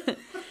 fit.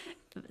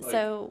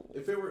 So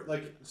if it were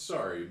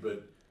sorry,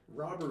 but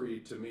robbery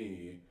to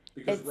me,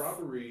 because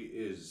robbery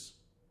is,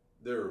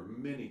 there are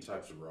many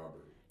types of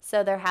robbery.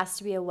 So there has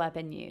to be a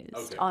weapon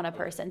used on a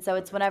person. So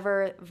it's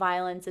whenever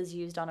violence is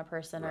used on a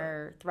person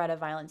or threat of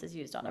violence is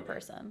used on a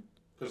person.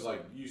 Because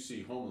you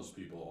see homeless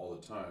people all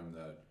the time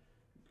that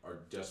are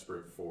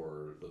desperate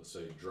for, let's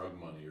say, drug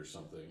money or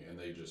something, and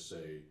they just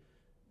say,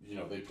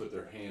 they put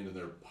their hand in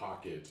their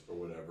pocket or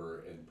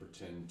whatever and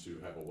pretend to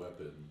have a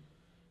weapon.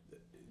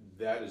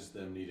 That is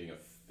them needing a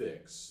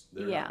fix.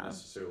 They're not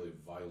necessarily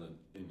violent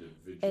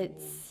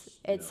individuals.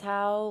 It's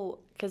how,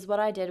 because what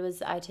I did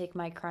was I take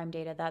my crime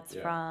data that's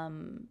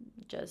from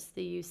just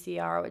the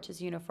UCR, which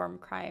is Uniform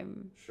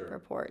Crime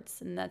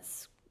Reports, and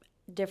that's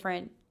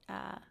different,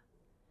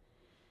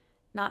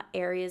 not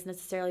areas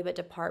necessarily, but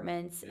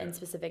departments and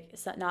specific.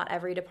 So not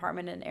every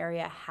department in an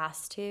area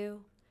has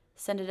to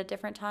send it at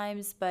different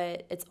times,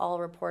 but it's all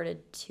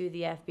reported to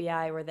the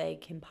FBI where they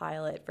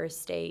compile it for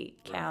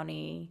state,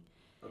 county.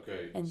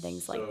 Okay, and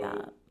things like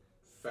that.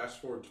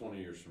 Fast forward 20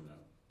 years from now,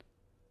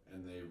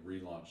 and they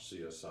relaunch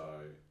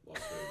CSI Las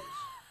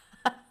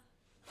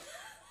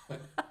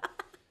Vegas.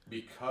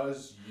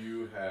 Because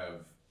you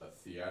have a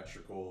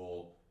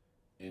theatrical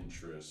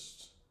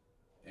interest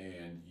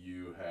and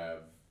you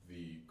have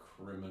the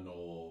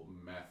criminal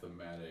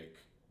mathematic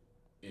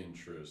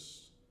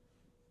interest,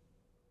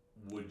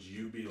 would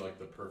you be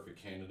the perfect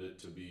candidate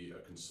to be a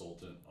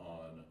consultant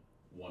on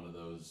one of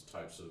those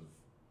types of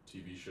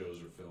TV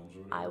shows or films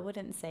or whatever? I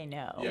wouldn't say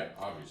no. Yeah,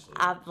 obviously.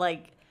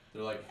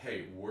 They're like,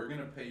 hey, we're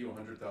going to pay you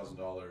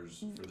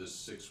 $100,000 for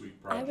this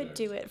 6-week project. I would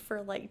do it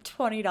for $20.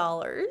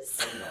 $20, okay.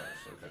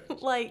 She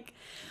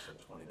said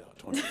 $20.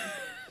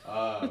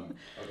 Okay.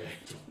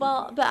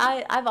 Well, but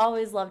I've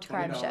always loved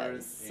crime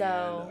shows.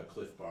 So and a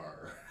Cliff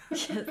Bar.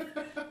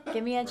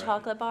 Give me a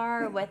chocolate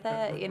bar with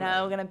it,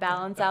 gonna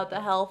balance out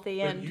the healthy.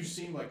 But you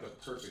seem like the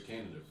perfect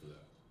candidate for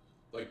that.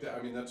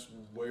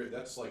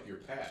 That's your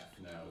path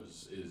now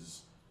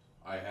is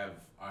I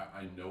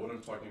know what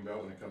I'm talking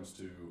about when it comes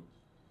to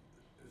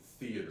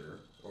theater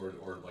or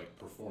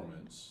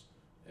performance,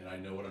 and I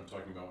know what I'm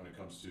talking about when it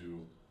comes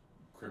to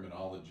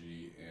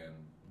criminology and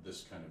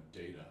this kind of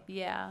data.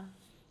 Yeah.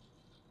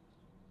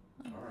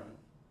 All right.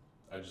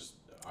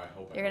 I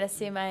hope you're gonna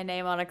see my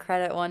name on a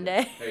credit one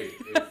day. Hey,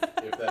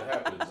 if that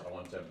happens, I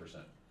want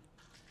 10%.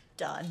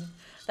 Done.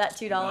 That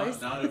 $2. Not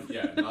of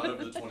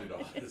the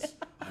 $20.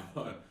 I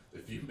want,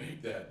 if you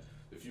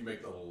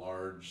make a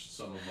large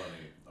sum of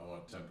money, I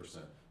want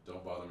 10%.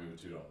 Don't bother me with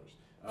 $2.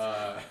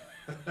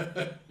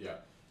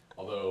 Yeah.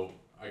 Although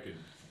I could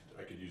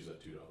use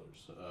that $2.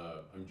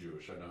 I'm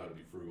Jewish. I know how to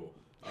be frugal.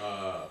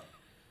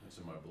 That's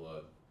in my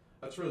blood.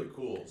 That's really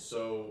cool.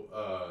 So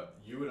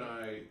you and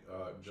I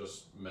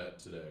just met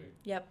today.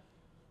 Yep.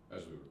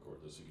 As we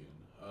record this again,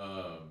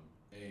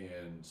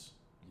 and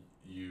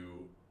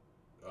you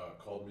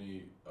called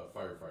me a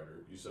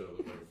firefighter. You said I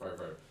looked like a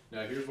firefighter.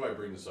 Now here's why I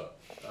bring this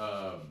up.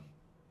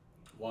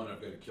 One,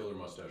 I've got a killer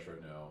mustache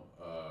right now.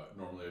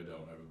 Normally I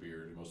don't have a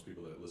beard. Most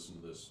people that listen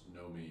to this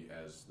know me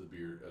as a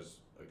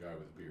guy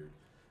with a beard.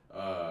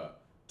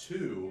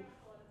 2,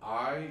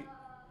 I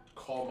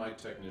call my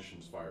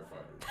technicians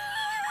firefighters.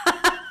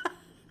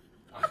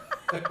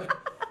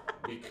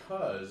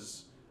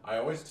 Because I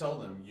always tell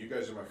them, you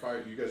guys are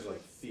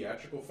like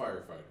theatrical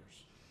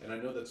firefighters. And I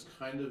know that's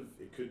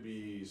it could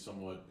be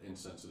somewhat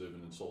insensitive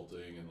and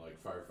insulting and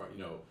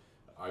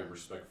I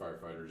respect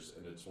firefighters,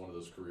 and it's one of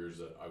those careers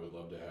that I would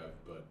love to have,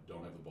 but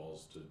don't have the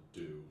balls to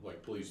do.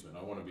 Like policemen,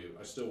 I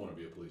still want to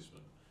be a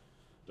policeman.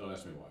 Don't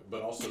ask me why.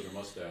 But also the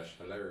mustache,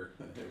 it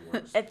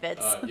works. It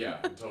fits. Yeah,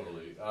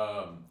 totally.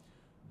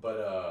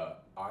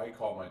 But I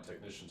call my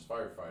technicians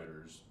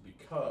firefighters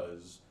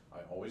because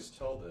I always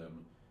tell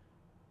them,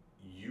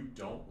 you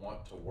don't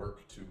want to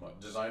work too much.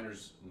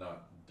 Designers,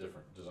 not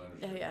different. Designers,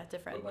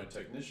 different. But my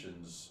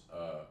technicians,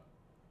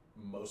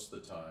 most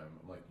of the time,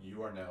 I'm like,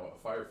 you are now a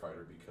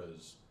firefighter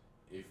because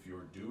if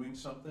you're doing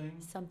something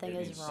is wrong. Something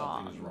is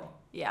wrong.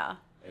 Yeah.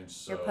 And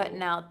so you're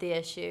putting out the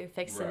issue,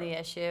 fixing the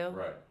issue.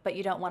 Right. But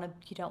you don't want to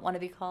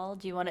be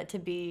called. You want it to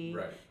be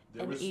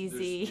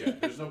easy.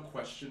 There's no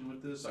question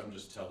with this. I'm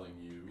just telling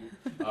you.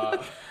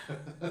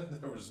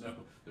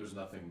 There's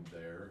nothing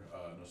there,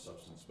 no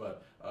substance.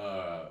 But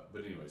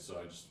anyway, so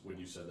when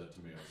you said that to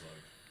me, I was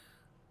like,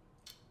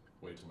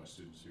 wait till my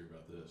students hear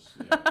about this.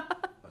 Yeah,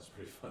 that's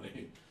pretty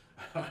funny.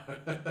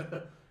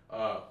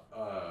 Well,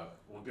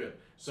 good.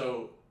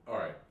 So, all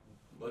right,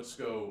 let's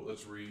go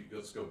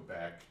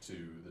back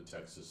to the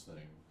Texas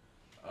thing.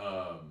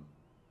 How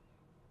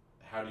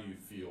do you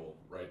feel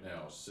right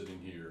now, sitting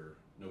here,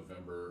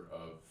 November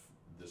of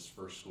this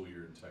first school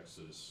year in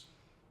Texas,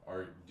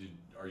 are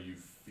you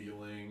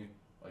feeling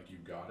like you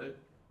got it?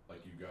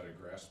 Like you got a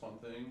grasp on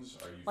things?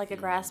 Are you Like a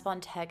grasp on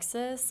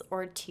Texas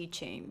or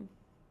teaching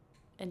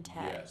in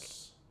tech?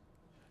 Yes.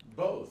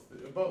 Both.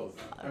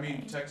 I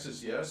mean,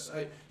 Texas, yes.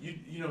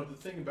 You know, the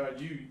thing about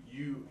you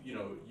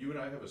and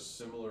I have a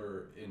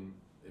similar in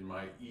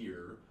my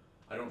ear.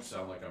 I don't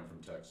sound like I'm from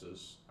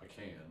Texas. I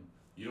can.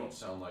 You don't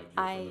sound like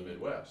you're from the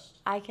Midwest.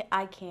 I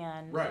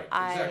can. Right,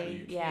 exactly.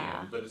 You yeah.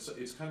 can, but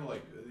it's kind of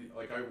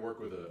like I work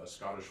with a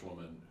Scottish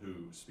woman who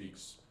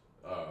speaks.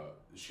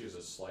 She has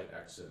a slight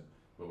accent,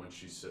 but when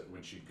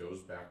she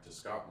goes back to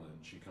Scotland,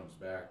 she comes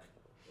back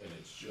and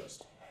it's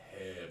just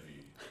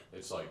heavy.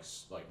 It's like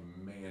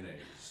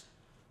mayonnaise,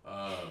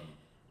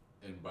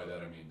 and by that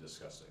I mean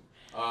disgusting.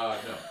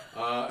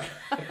 No,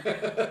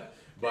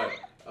 but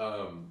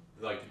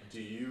like,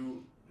 do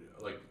you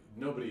like?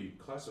 Nobody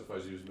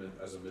classifies you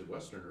as a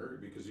Midwesterner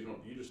because you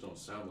just don't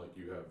sound like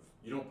you have.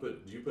 Do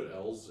you put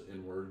L's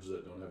in words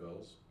that don't have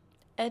L's?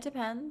 It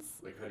depends.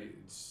 Like, how do you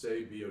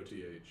say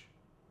BOTH?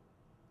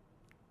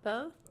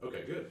 Both.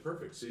 Okay, good,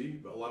 perfect. See,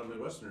 a lot of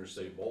Midwesterners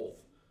say both.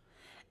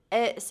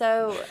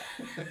 So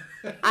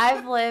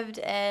I've lived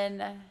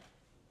in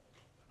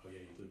Oh yeah,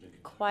 you lived in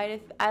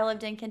Kentucky. I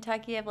lived in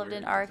Kentucky. I've lived Where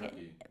in in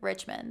Kentucky?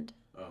 Richmond.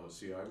 Oh,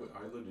 see, I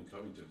lived in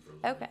Covington for a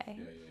little bit. Okay.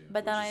 Yeah.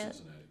 But then Which is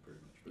Cincinnati, pretty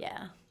much. But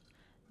Yeah.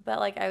 But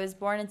like I was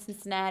born in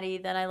Cincinnati,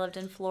 then I lived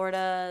in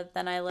Florida,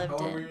 then I lived How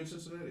long in were you in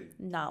Cincinnati?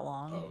 not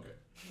long. Oh, okay.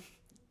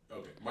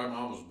 Okay. My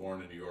mom was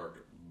born in New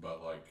York,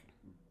 but like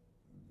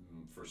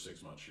for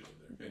 6 months she lived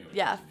there. Anyway,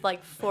 Yeah, continue.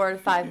 like 4 to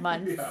 5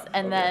 months. Yeah,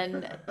 And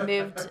okay.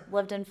 then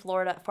lived in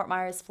Florida, Fort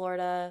Myers,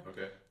 Florida,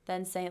 Okay.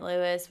 then St.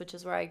 Louis, which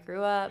is where I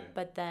grew up, Okay.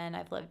 but then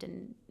I've lived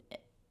in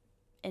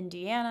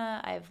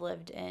Indiana, I've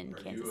lived in Are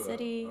Kansas you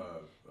City.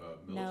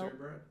 military Nope.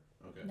 bred?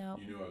 Okay. Nope.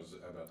 You knew I was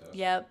about to ask.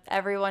 Yep,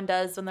 everyone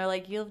does when they're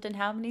like, "You lived in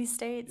how many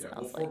states?" Yeah. And I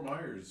Well, was Fort like,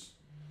 Myers.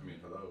 I mean,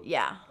 hello.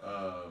 "Yeah."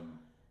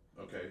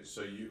 Okay.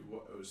 So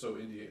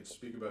Indiana.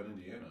 Speak about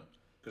Indiana,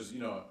 because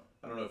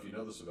I don't know if you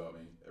know this about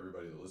me.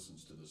 Everybody that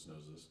listens to this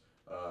knows this.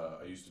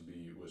 I used to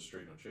be with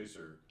Straight No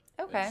Chaser.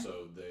 Okay. And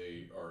so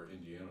they are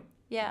Indiana.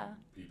 Yeah.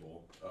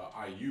 People,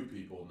 IU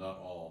people, not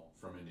all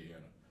from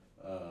Indiana.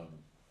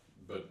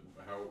 But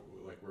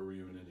where were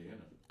you in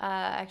Indiana? I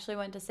actually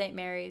went to St.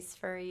 Mary's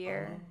for a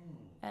year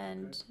Oh,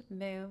 and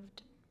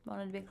moved.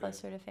 Wanted to be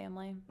closer to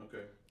family.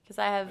 Okay. Because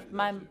I I have did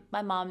my that too.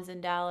 my mom's in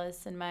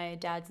Dallas and my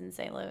dad's in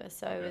St. Louis,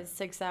 so it Okay. was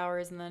 6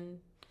 hours and then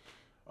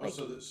Oh, like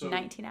so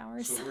 19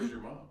 hours. So where's your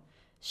mom?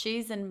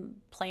 She's in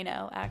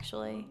Plano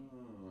actually.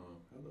 Oh,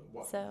 hello.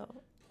 What? So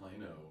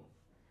Plano.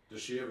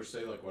 Does she ever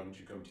say like, "Why don't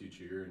you come teach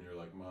here?" And you're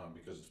like, "Mom,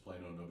 because it's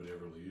Plano, nobody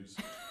ever leaves."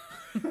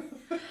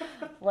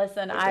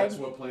 listen, That's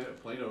what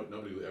Plano.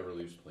 Nobody ever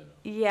leaves Plano.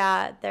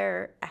 yeah,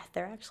 they're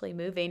actually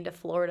moving to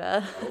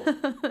Florida. Oh,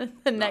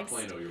 the not next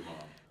Plano, your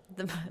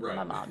mom. my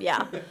Right. mom,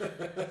 yeah.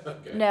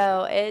 Okay.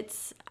 No,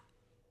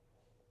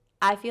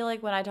 I feel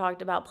like when I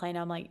talked about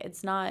Plano, I'm like,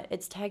 it's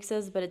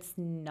Texas, but it's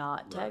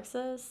not Right.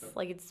 Texas. Yep.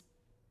 Like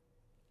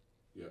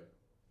Yeah.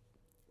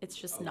 it's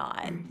just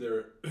not.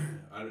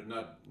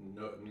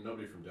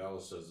 Nobody from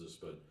Dallas says this,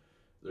 but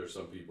there are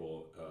some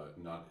people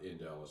not in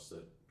Dallas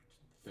that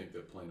think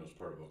that Plano's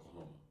part of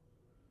Oklahoma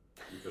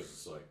because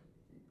it's like,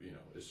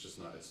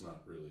 it's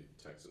not really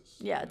Texas.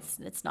 Yeah,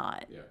 it's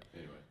not. Yeah.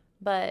 Anyway.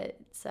 But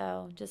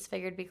so just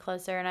figured be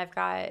closer, and I've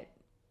got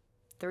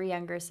 3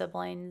 younger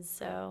siblings,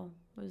 so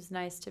it was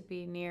nice to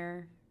be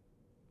near.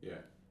 Yeah.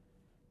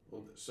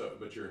 Well,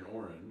 but you're in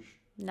Orange,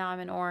 Now I'm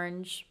in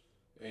Orange.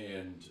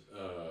 and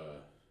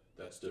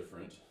that's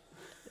different.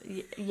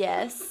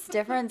 Yes,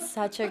 different's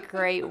such a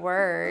great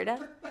word.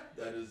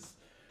 That is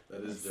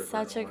different.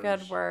 Such a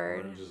good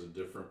word. Orange is a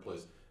different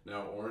place.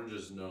 Now, Orange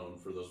is known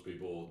for those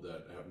people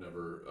that have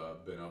never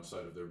been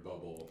outside of their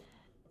bubble.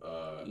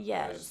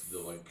 Yes. As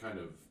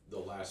the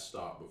last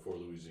stop before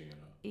Louisiana.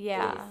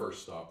 Yeah. Or the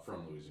first stop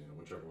from Louisiana,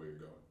 whichever way you're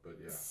going. But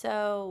yeah.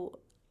 So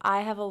I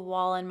have a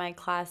wall in my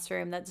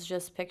classroom that's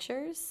just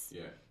pictures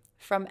Yeah.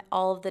 from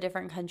all of the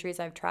different countries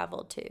I've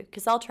traveled to.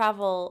 Because I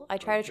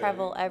try to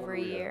travel Okay. every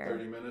What do we got, year.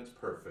 30 minutes?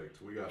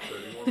 Perfect. We got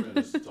 30 more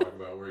minutes to talk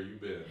about where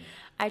you've been.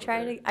 I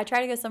try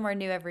Okay. to go somewhere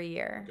new every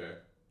year. Okay.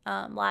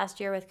 Last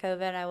year with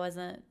COVID,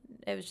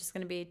 it was just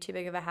going to be too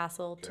big of a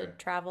hassle to Okay.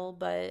 travel.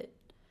 But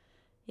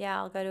yeah,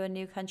 I'll go to a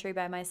new country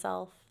by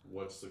myself.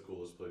 What's the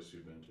coolest place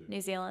you've been to?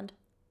 New Zealand.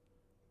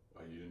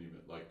 I didn't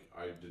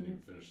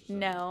even finish the sentence.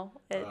 No,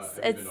 Have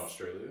you been to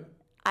Australia?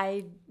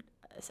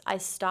 I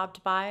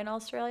stopped by in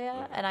Australia,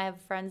 Okay. and I have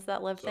friends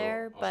that live So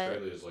there. But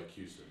Australia is like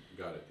Houston.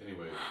 Got it.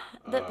 Anyway.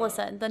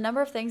 listen, the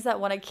number of things that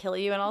want to kill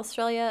you in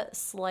Australia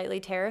slightly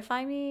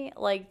terrify me.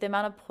 Like the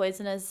amount of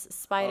poisonous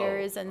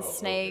spiders and okay,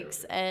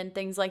 snakes okay. and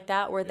things like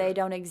that where Yeah. they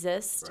don't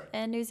exist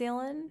Right. in New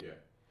Zealand. Yeah.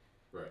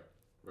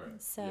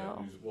 Right. So-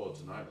 Yeah, well, it's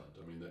an island.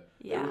 I mean, they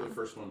Yeah. were the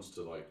first ones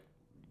to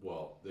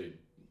they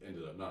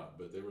ended up not,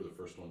 but they were the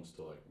first ones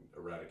to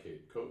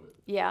eradicate COVID.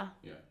 Yeah.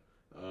 Yeah.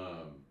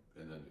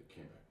 And then it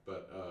came back.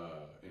 But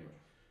anyway,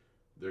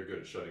 they're good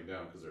at shutting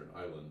down because they're an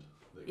island.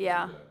 They can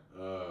Yeah. do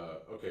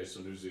that. Okay,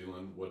 so New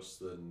Zealand. What's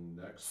the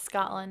next?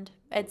 Scotland.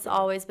 It's Okay.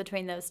 always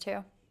between those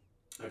two.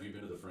 Have you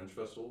been to the Fringe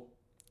Festival?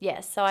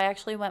 Yes, so I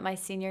actually went my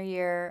senior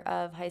year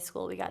of high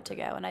school. We got to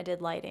go, and I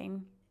did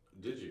lighting.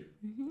 Did you?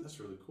 Mm-hmm. That's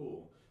really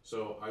cool.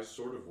 So I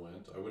sort of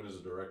went. I went as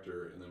a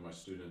director, and then my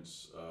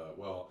students,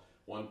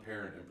 one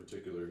parent in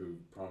particular who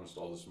promised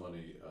all this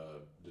money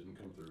didn't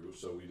come through,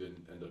 so we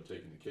didn't end up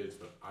taking the kids,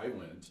 but I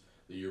went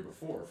the year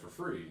before for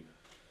free.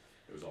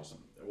 It was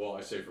awesome. Well,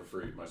 I say for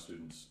free. My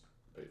students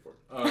paid for it.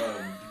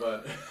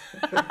 But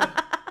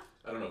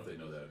I don't know if they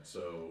know that.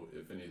 So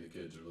if any of the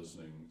kids are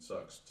listening,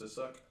 sucks to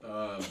suck.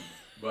 So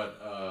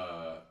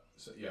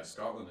yeah,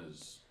 Scotland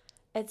is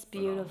It's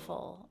phenomenal.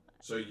 beautiful.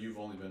 So you've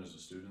only been as a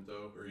student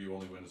though, or you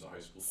only went as a high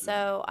school student?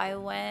 So I Or did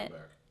you went go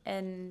back?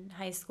 in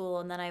high school,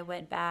 and then I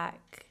went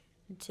back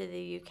to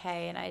the UK,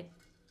 and I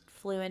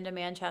flew into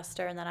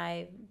Manchester, and then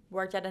I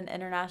worked at an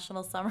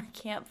international summer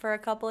camp for a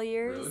couple of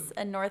years Really?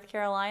 in North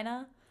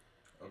Carolina.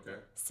 Okay.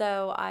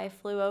 So I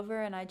flew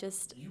over, and I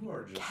just You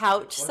are just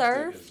couch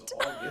eclectic surfed. as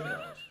all get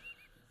out.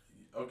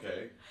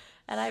 Okay.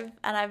 And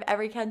I've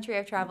every country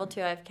I've traveled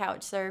to, I've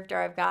couch surfed, or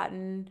I've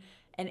gotten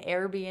an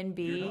Airbnb.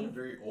 You're not a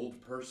very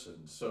old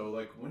person, so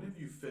like, when have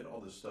you fit all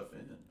this stuff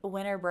in?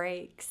 Winter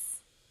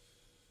breaks.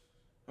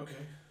 Okay.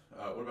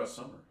 What about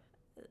summer?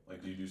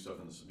 Like, do you do stuff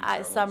in the do you travel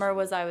in the Summer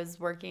was I was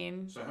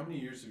working. So how many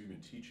years have you been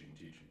teaching?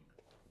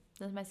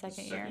 This is my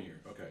second year. Second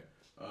year. Okay.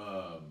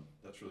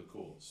 That's really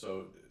cool.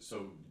 So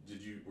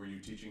were you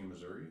teaching in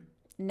Missouri?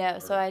 No,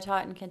 so Or- I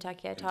taught in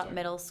Kentucky. I taught Kentucky.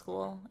 middle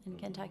school in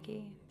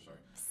Kentucky. I'm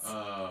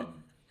sorry.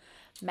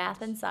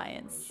 Math and I'm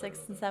science, really sorry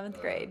 6th about and that.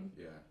 7th grade.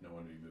 Yeah, no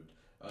wonder you moved.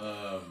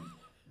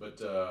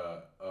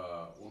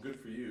 Well, good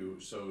for you.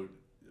 So,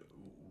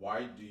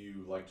 why do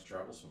you like to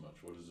travel so much?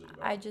 What is it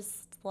about? I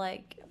just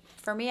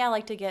for me, I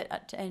like to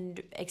get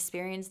and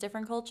experience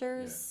different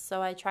cultures. Yeah.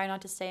 So I try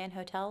not to stay in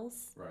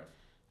hotels. Right.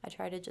 I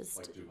try to just,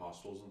 Like do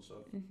hostels and stuff.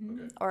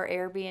 Okay. or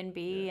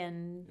Airbnb, Yeah.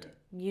 and Yeah.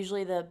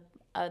 usually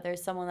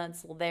there's someone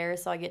that's there,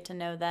 so I get to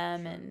know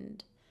them Sure.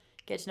 and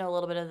get to know a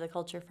little bit of the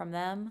culture from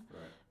them.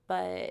 Right.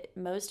 But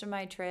most of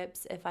my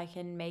trips, if I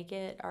can make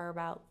it, are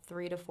about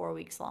 3 to 4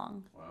 weeks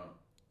long Wow.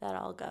 that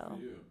I'll For go.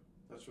 you,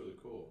 that's really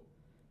cool.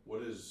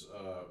 What is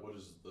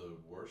the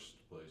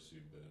worst place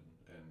you've been?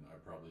 And I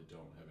probably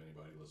don't have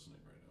anybody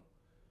listening right now.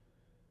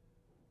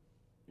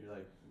 You're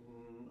like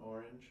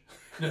Orange.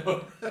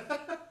 No.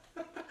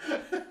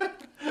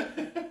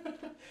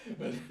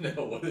 But no.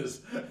 What is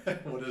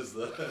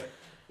the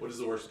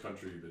worst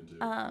country you've been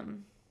to?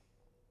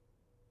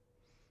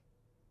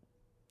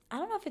 I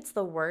don't know if it's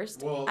the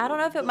worst. Well, I don't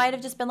know if it might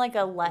have just been like a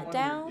The one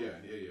letdown. Yeah.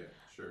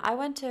 Sure. I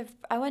went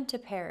to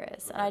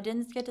Paris, and I Okay.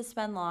 didn't get to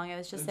spend long. I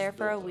was just It's there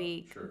for a built up,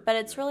 week. sure, But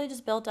it's yeah. really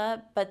just built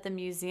up. But the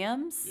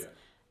museums, Yeah.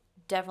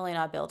 definitely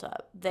not built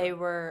up.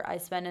 I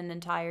spent an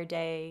entire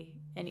day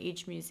in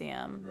each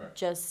museum Right.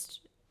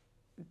 just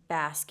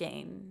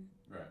basking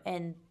Right.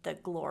 in the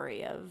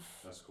glory of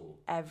That's cool.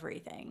 Mm. I'm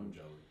everything.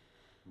 jelly.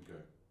 Okay.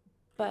 Good for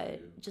But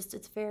you. just,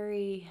 it's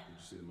very, Did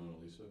you see the Mona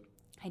Lisa?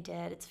 I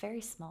did. It's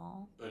very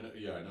small. I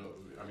know.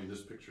 I mean,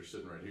 this picture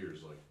sitting right here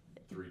is like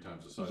 3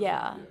 times the size.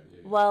 Yeah.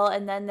 Well,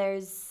 and then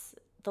there's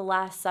the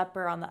Last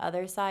Supper on the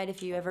other side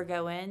if you ever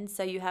go in.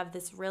 So you have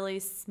this really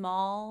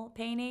small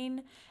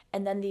painting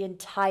and then the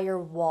entire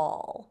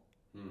wall.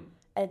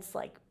 It's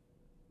like,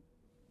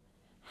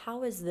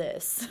 how is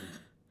this?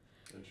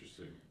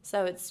 Interesting.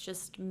 So it's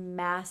just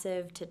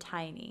massive to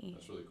tiny.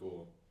 That's really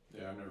cool.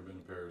 Yeah, I've never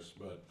been to Paris,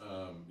 but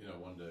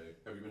one day.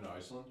 Have you been to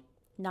Iceland?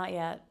 Not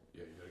yet.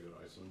 Yeah, you gotta go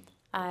to Iceland.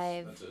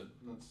 I've- That's it.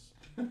 That's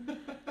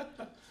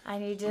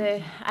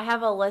I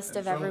have a list of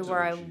It's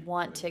everywhere I relatively cheap,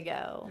 want to right?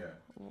 go. Yeah.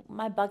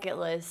 My bucket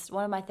list,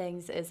 one of my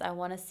things is I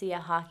want to see a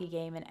hockey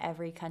game in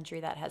every country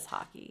that has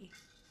hockey.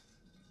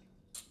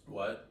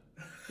 What?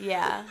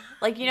 Yeah.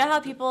 Like, you know how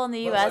people in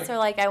the But, U.S. like- are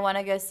like, I want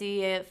to go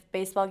see a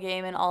baseball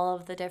game in all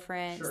of the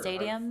different Sure.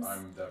 stadiums?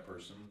 I'm that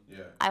person.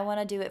 Yeah. I want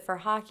to do it for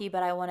hockey,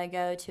 but I want to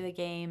go to a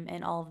game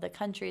in all of the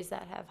countries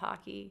that have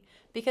hockey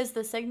because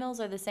the signals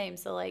are the same.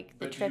 So, like,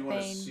 the But do tripping. you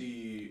want to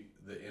see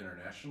the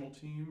international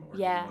team, or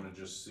Yeah. do you want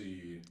to just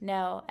see?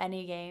 No,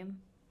 any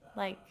game.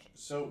 Like,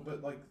 So,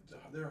 but like,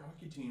 there are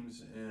hockey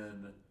teams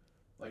in,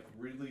 like,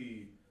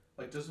 really,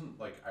 like, doesn't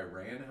like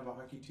Iran have a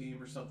hockey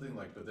team or something?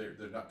 Like, but they're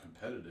not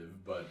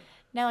competitive, but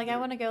no, like, I There-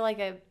 want to go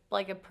if So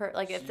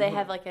they you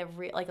have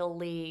wanna- like a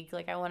league.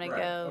 Like, I want to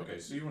right. go. Okay,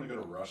 so you want to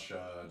go to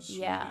Russia and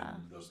Sweden, Yeah.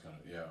 those kind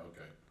of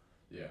Okay.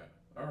 Yeah.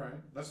 All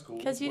right. That's cool.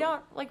 Because you What-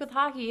 don't, like with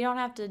hockey, you don't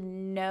have to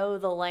know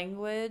the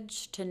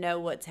language to know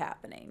what's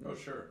happening. Oh,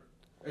 sure.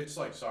 It's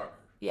like soccer,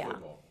 Yeah.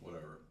 football,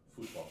 whatever,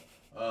 football.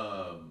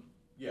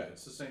 Yeah,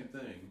 it's the same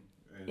thing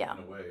in Yeah.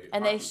 a way.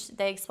 And Hockey-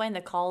 they explain the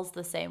calls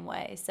the same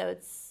way. So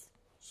it's,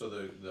 So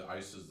the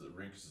ice is the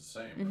rink is the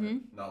same, Mm-hmm.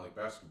 right? Not like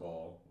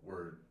basketball,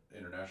 where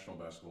international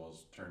basketball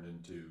has turned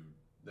into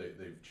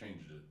they've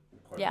changed it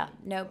quite a yeah, bit.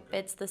 nope, Okay.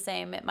 it's the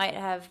same. It might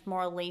have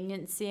more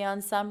leniency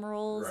on some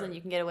rules Right. and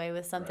you can get away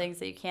with some Right. things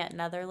that you can't in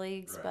other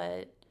leagues,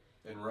 Right.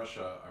 but In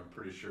Russia, I'm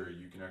pretty sure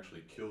you can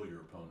actually kill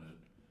your opponent,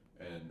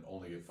 and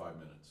only get 5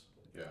 minutes.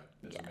 Yeah,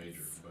 it's a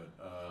major, but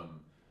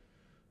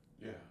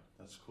yeah,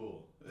 that's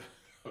cool.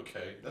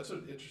 Okay, that's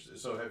an interesting.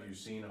 So have you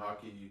seen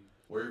hockey?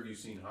 Where have you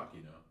seen hockey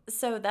now?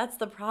 So that's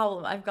the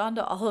problem. I've gone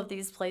to all of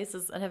these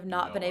places and have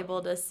not been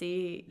able to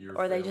see,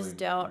 or they just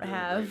don't you're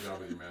have. Doing a great job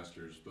with your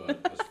masters,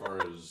 but as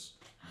far as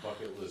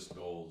bucket list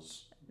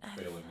goals,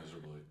 failing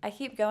miserably. I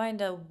keep going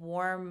to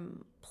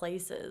warm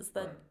places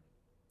that. Right.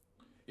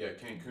 Yeah,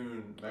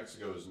 Cancun,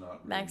 Mexico is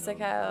not. Really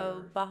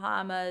Mexico,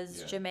 Bahamas,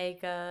 Yeah.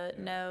 Jamaica,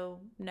 Yeah.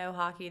 no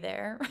hockey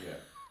there.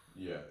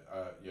 Yeah,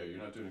 you're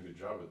not doing a good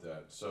job with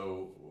that.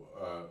 So,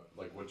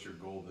 like, what's your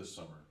goal this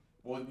summer?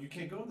 Well, you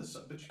can't go in the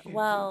summer, but you can't.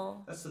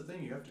 Well, that's the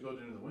thing. You have to go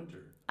during the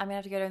winter. I'm gonna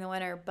have to go during the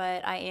winter,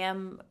 but I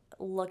am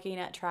looking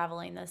at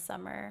traveling this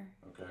summer.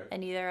 Okay.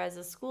 And either as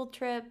a school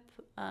trip,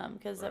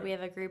 because Right. we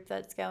have a group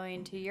that's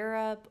going to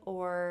Europe,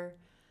 or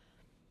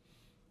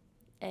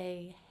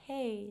you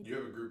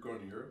have a group going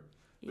to Europe,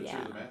 but Yeah.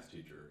 you're the math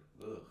teacher.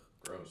 Ugh,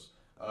 gross.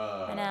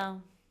 I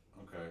know.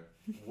 Okay.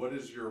 What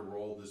is your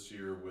role this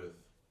year with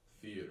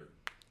theater?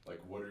 Like,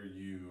 what are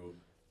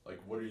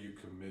you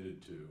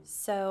committed to?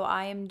 So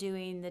I am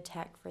doing the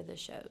tech for the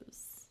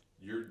shows.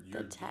 You're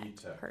the tech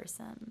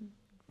person,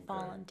 Okay.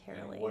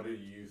 voluntarily. And what do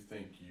you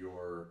think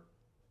your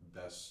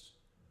best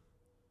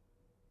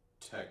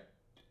tech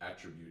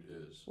attribute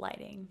is?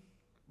 Lighting.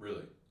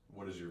 Really?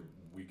 What is your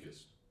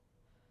weakest?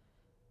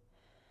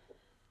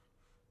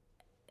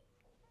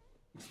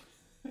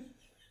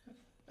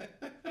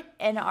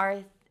 In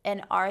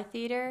our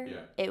theater,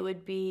 Yeah. it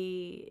would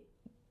be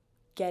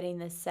getting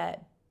the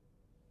set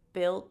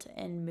built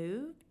and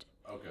moved.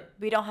 Okay.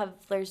 We don't have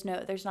there's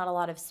not a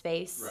lot of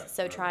space, Right,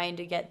 so right. trying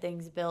to get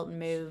things built and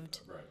moved.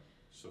 Right.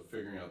 So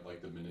figuring out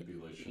like the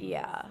manipulation.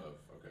 Yeah.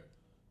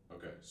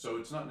 Okay. So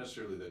it's not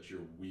necessarily that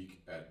you're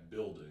weak at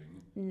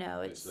building.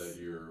 No, It's that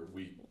you're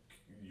weak.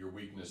 Your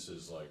weakness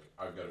is like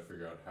I've got to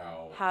figure out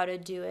how to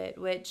do it.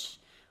 Which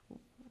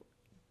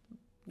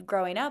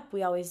growing up,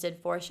 we always did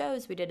 4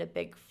 shows. We did a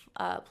big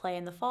play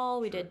in the fall.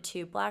 We Sure. did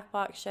 2 black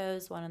box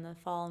shows, one in the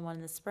fall and one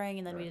in the spring,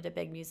 and then we Right. did a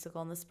big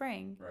musical in the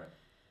spring. Right.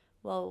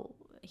 Well,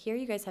 here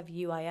you guys have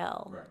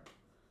UIL. Right.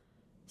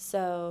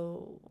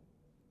 So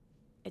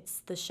it's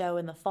the show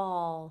in the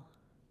fall,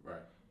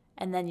 Right.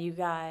 and then you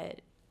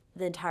got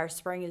the entire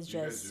spring is Do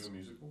you just. guys do a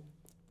musical?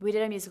 We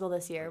did a musical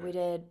this year. Okay. We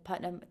did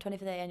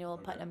 25th annual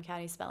Okay. Putnam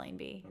County Spelling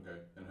Bee. Okay.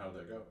 And how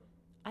did that go?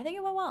 I think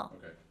it went well.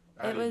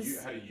 Okay. It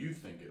was- How do you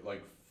think it,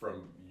 like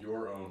from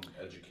your own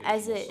educational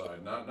As it-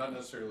 side, not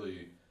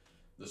necessarily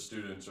the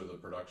students or the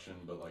production,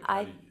 but like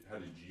I- how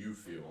did you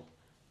feel?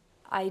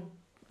 I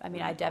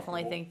mean, Were I you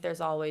definitely comfortable? think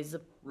there's always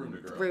Room to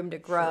grow. room to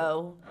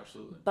grow. Sure.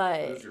 Absolutely. But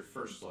it was your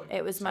first like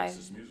it was my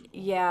Texas musical.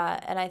 yeah,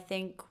 and I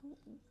think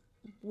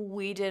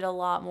we did a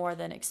lot more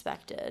than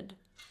expected,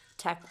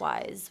 tech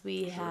wise.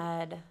 We Sure.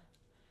 had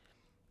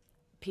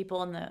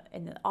people in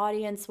the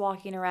audience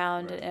walking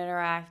around Right. and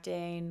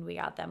interacting. We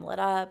got them lit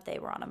up. They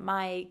were on a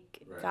mic.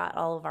 Right. Got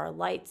all of our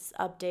lights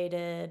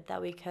updated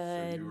that we So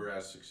could. you were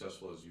as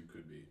successful as you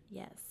could be.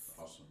 Yes.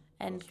 Awesome.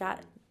 And That's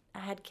very I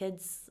had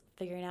kids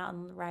figuring out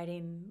and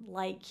writing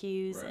light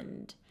cues Right.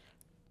 and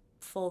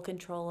full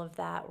control of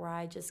that, where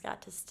I just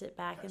got to sit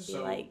back and be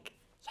So- like,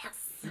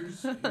 yes.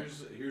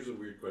 Here's a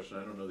weird question.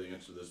 I don't know the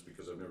answer to this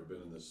because I've never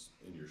been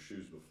in your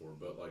shoes before.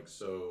 But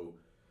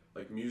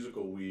like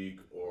musical week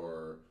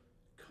or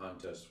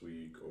contest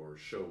week or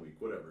show week,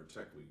 whatever,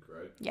 tech week,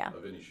 right? Yeah.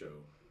 Of any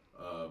show.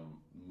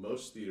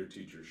 Most theater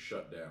teachers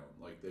shut down.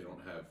 Like they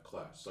don't have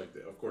class. Like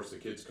of course the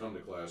kids come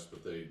to class,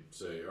 but they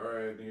say, "All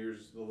right,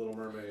 here's The Little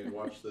Mermaid.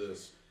 Watch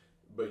this."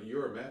 But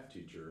you're a math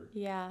teacher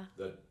Yeah.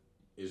 that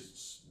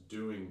is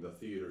doing the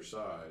theater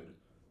side.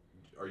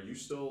 Are you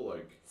still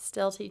like?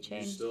 Still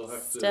teaching. You still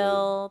have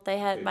to. They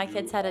had my do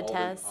kids had a all the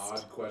test.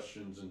 odd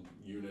questions in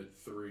Unit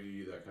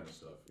 3, that kind of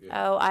stuff.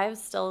 Yeah.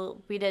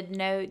 Oh, we did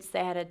notes.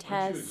 They had a Aren't you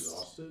test.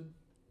 exhausted?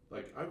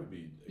 Like I would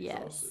be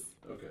Yes. exhausted.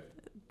 Okay.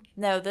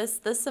 No, this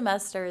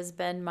semester has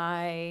been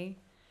I'm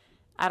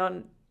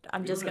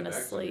You just don't gonna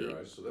have bags under your sleep.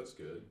 eyes, so that's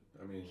good.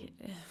 I mean,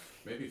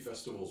 maybe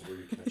festivals where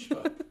you catch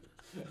up.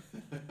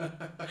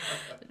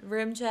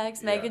 Room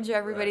checks, Yeah, making sure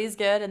everybody's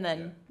good, and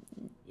then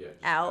Yeah.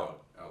 Just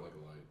Out. out like a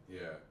light.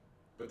 Yeah.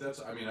 But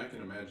I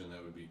can imagine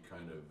that would be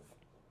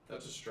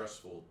that's a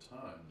stressful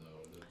time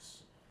though.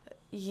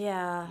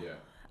 yeah.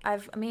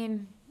 Yeah.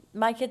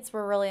 My kids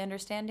were really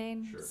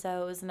understanding, Sure.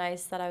 so it was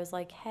nice that I was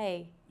like,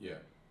 hey. Yeah.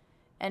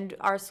 And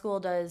our school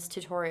does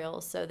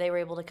tutorials, so they were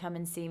able to come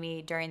and see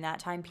me during that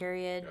time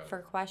period Got it.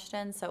 for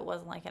questions, so it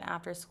wasn't like an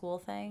after school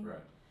thing. Right.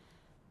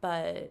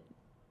 But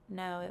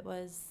no, it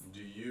was.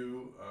 Do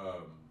you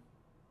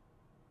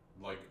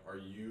are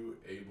you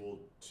able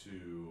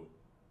to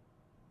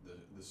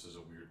this is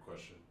a weird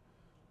question,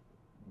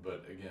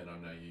 but again,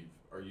 I'm naive.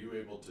 Are you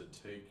able to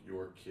take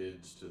your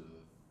kids to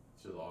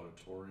the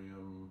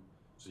auditorium?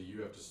 So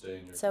you have to stay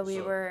in your So we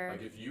were-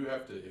 like if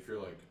you're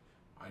like,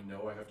 I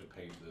know I have to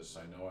paint this,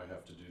 I know I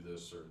have to do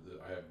this, or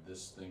I have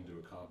this thing to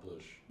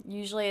accomplish.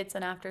 Usually it's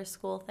an after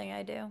school thing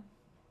I do.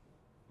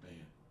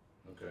 Man,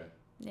 okay.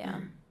 Yeah.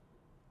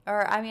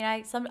 Or I mean,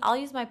 I'll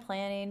use my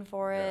planning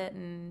for Yeah. it,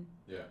 and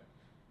Yeah.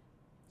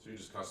 So you're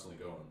just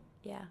constantly going.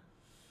 yeah.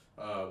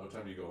 What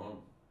time do you go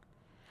home?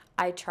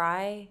 I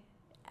try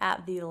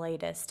at the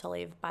latest to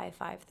leave by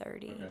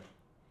 5:30. Okay.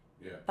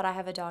 Yeah. But I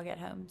have a dog at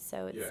home,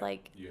 so it's Yeah,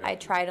 like you have I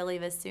to. try to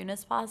leave as soon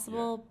as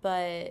possible,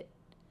 but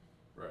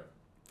Right.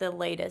 the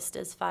latest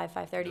is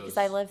 5:30 because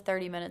I Does- live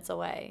 30 minutes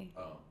away.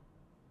 Oh.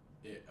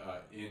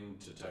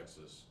 Into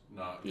Texas,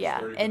 not 'cause Yeah,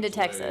 30 into minutes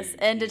away Texas,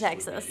 into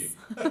east would Texas.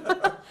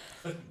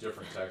 be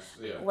different Texas.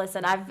 Yeah.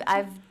 Listen,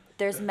 I've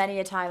there's many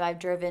a time I've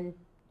driven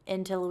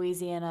into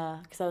Louisiana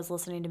because I was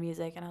listening to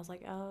music and I was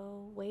like,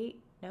 oh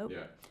wait, nope,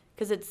 Yeah.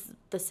 because it's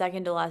the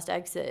second to last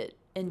exit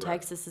in Right.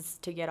 Texas is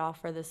to get off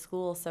for the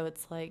school, so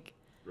it's like,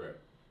 Right.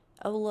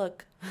 oh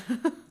look,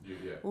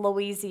 Yeah.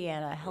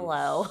 Louisiana,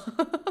 hello.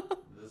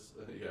 This.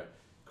 Yeah.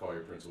 Call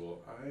your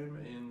principal. I'm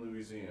in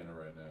Louisiana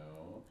right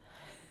now,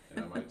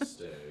 and I might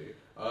stay.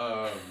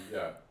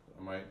 Yeah.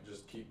 I might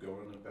just keep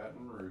going to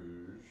Baton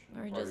Rouge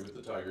and Or party just-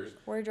 with the Tigers.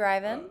 We're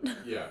driving.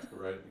 Yeah.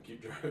 Right.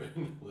 Keep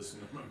driving. Listen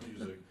to my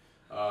music.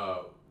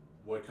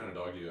 What kind of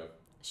dog do you have?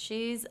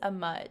 She's a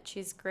mutt.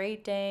 She's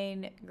Great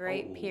Dane,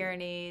 Great Oh.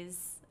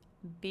 Pyrenees,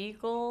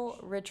 Beagle,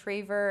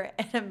 Retriever,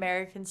 and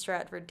American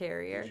Stratford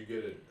Terrier. Did you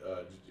get it?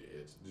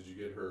 Did you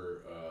get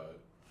her?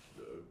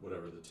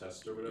 Whatever the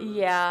test or whatever.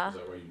 Yeah. Is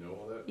that why you know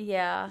all that?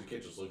 Yeah. You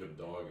can't just look at a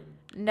dog and.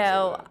 No,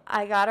 know that.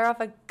 I got her off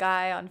a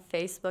guy on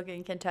Facebook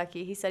in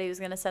Kentucky. He said he was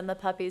going to send the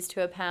puppies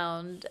to a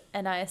pound,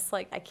 and I was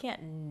like, I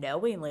can't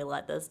knowingly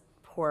let this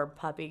poor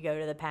puppy go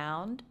to the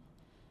pound.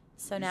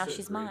 So You now said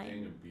she's Great mine.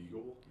 Dane and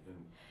Beagle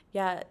and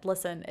Yeah,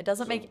 listen, it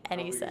doesn't So make how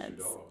any big is your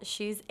sense. dog?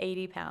 She's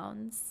 80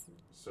 pounds,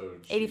 so.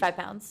 85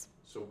 pounds.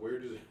 So where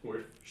does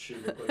she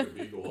look like a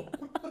beagle?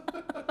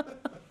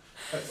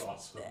 That's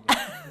awesome.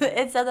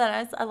 It said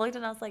that, and I looked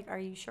and I was like, are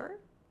you sure?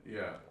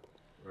 Yeah.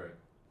 Right.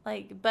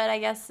 Like, but I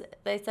guess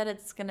they said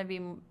it's gonna be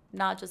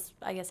not just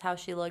I guess how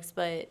she looks,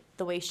 but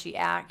the way she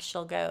acts.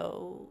 She'll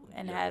go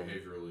and Yeah, have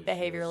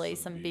behaviorally, she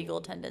has some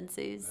beagle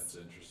tendencies. That's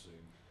interesting.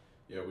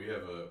 Yeah, we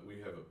have a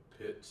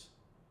pit,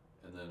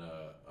 and then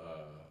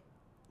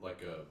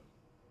like a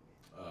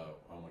oh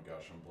my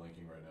gosh, I'm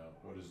blanking right now.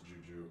 What is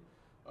Juju?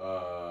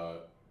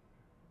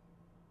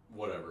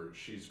 Whatever.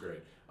 She's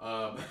great.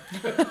 But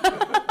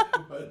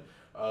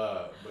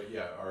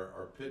yeah,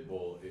 our pit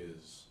bull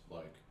is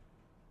like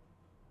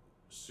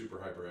super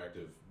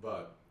hyperactive,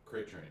 but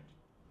crate trained.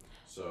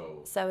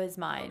 So So is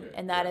mine, Okay,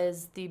 and that yeah.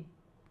 is the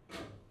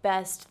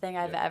best thing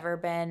I've Yeah. ever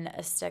been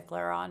a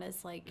stickler on.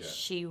 Is like Yeah.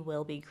 she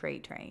will be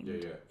crate trained. Yeah,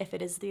 yeah. If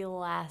it is the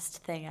last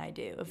thing I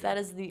do, if Yeah. that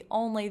is the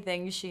only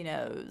thing she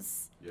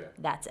knows, yeah.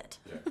 that's it.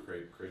 Yeah,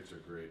 crates are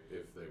great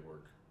if they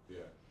work. Yeah.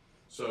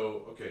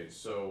 So, okay,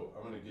 so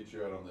I'm going to get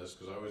you out on this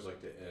because I always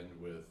like to end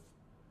with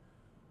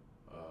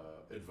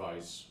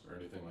advice or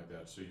anything like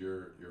that. So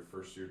your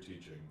first year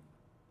teaching,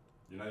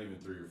 you're not even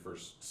through your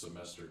first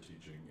semester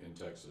teaching in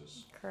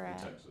Texas. Correct.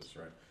 In Texas,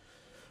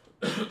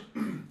 right?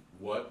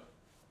 What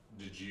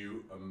did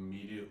you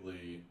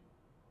immediately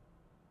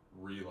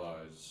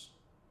realize,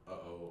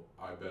 uh-oh,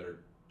 I better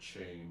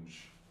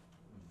change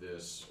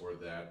this or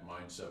that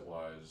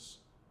mindset-wise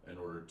in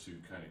order to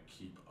kind of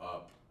keep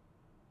up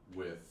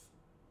with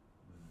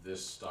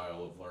this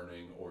style of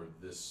learning or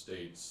this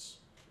state's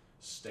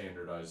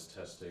standardized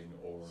testing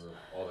or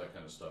all that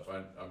kind of stuff?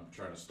 I'm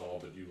trying to stall,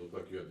 but you look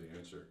like you have the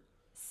answer.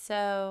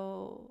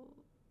 So,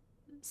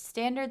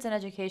 standards and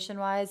education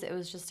wise, it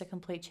was just a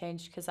complete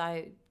change because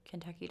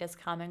Kentucky does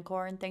Common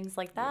Core and things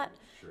like that. Yeah,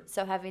 sure.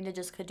 So having to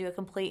just could do a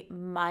complete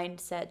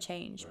mindset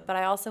change. Right. But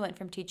I also went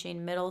from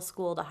teaching middle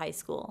school to high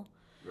school.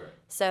 Right.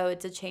 So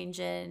it's a change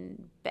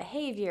in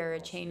behavior, a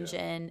Also, change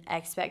yeah. in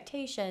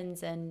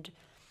expectations, and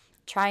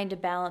trying to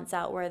balance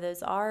out where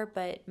those are.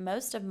 But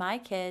most of my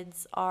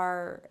kids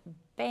are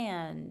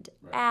band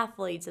Right.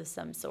 athletes of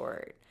some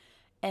sort.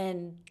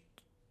 And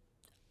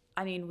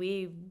I mean,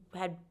 we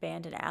had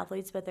band and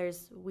athletes, but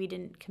we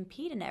didn't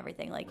compete in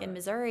everything. Like in Right.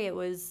 Missouri, it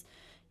was,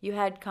 you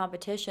had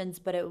competitions,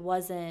 but it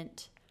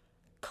wasn't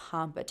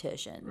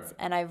competitions. Right.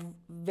 And I've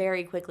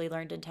very quickly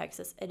learned in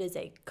Texas, it is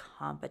a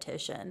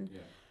competition. Yeah.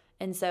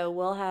 And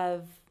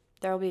so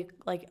there'll be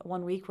like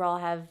 1 week where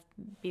I'll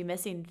be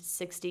missing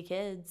 60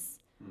 kids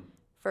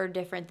for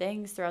different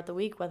things throughout the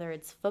week, whether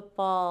it's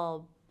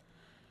football.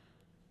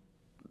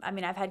 I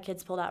mean, I've had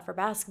kids pulled out for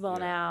basketball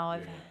Yeah, now.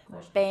 I've yeah, cross-country,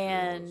 all that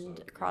band, stuff,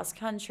 yeah. cross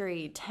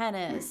country,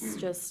 tennis,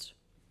 just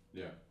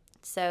Yeah.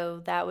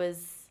 so that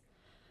was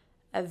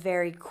a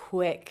very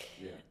quick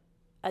Yeah.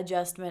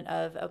 adjustment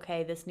of,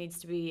 okay, this needs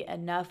to be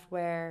enough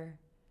where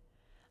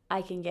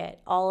I can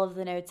get all of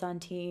the notes on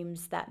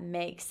teams that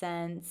make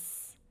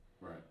sense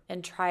Right.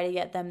 and try to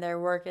get them their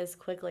work as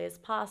quickly as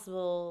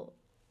possible.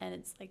 And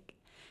it's like,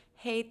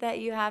 hate that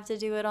you have to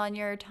do it on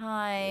your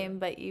time, Yeah.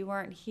 but you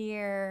weren't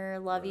here.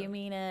 Love you, Right.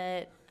 mean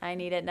it. I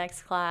need it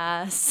next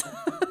class.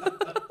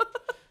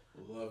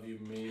 Love you,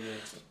 mean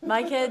it.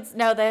 My kids,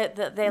 no,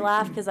 they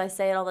laugh because I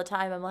say it all the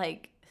time. I'm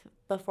like,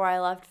 before I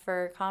left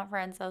for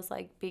conference, I was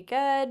like, be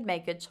good,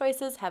 make good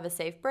choices, have a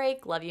safe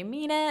break, love you,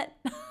 mean it.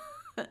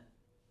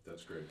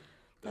 That's great.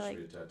 That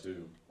should be a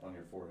tattoo on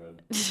your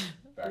forehead.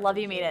 Love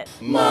you, mean it.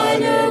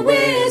 Minor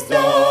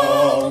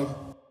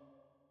wisdom.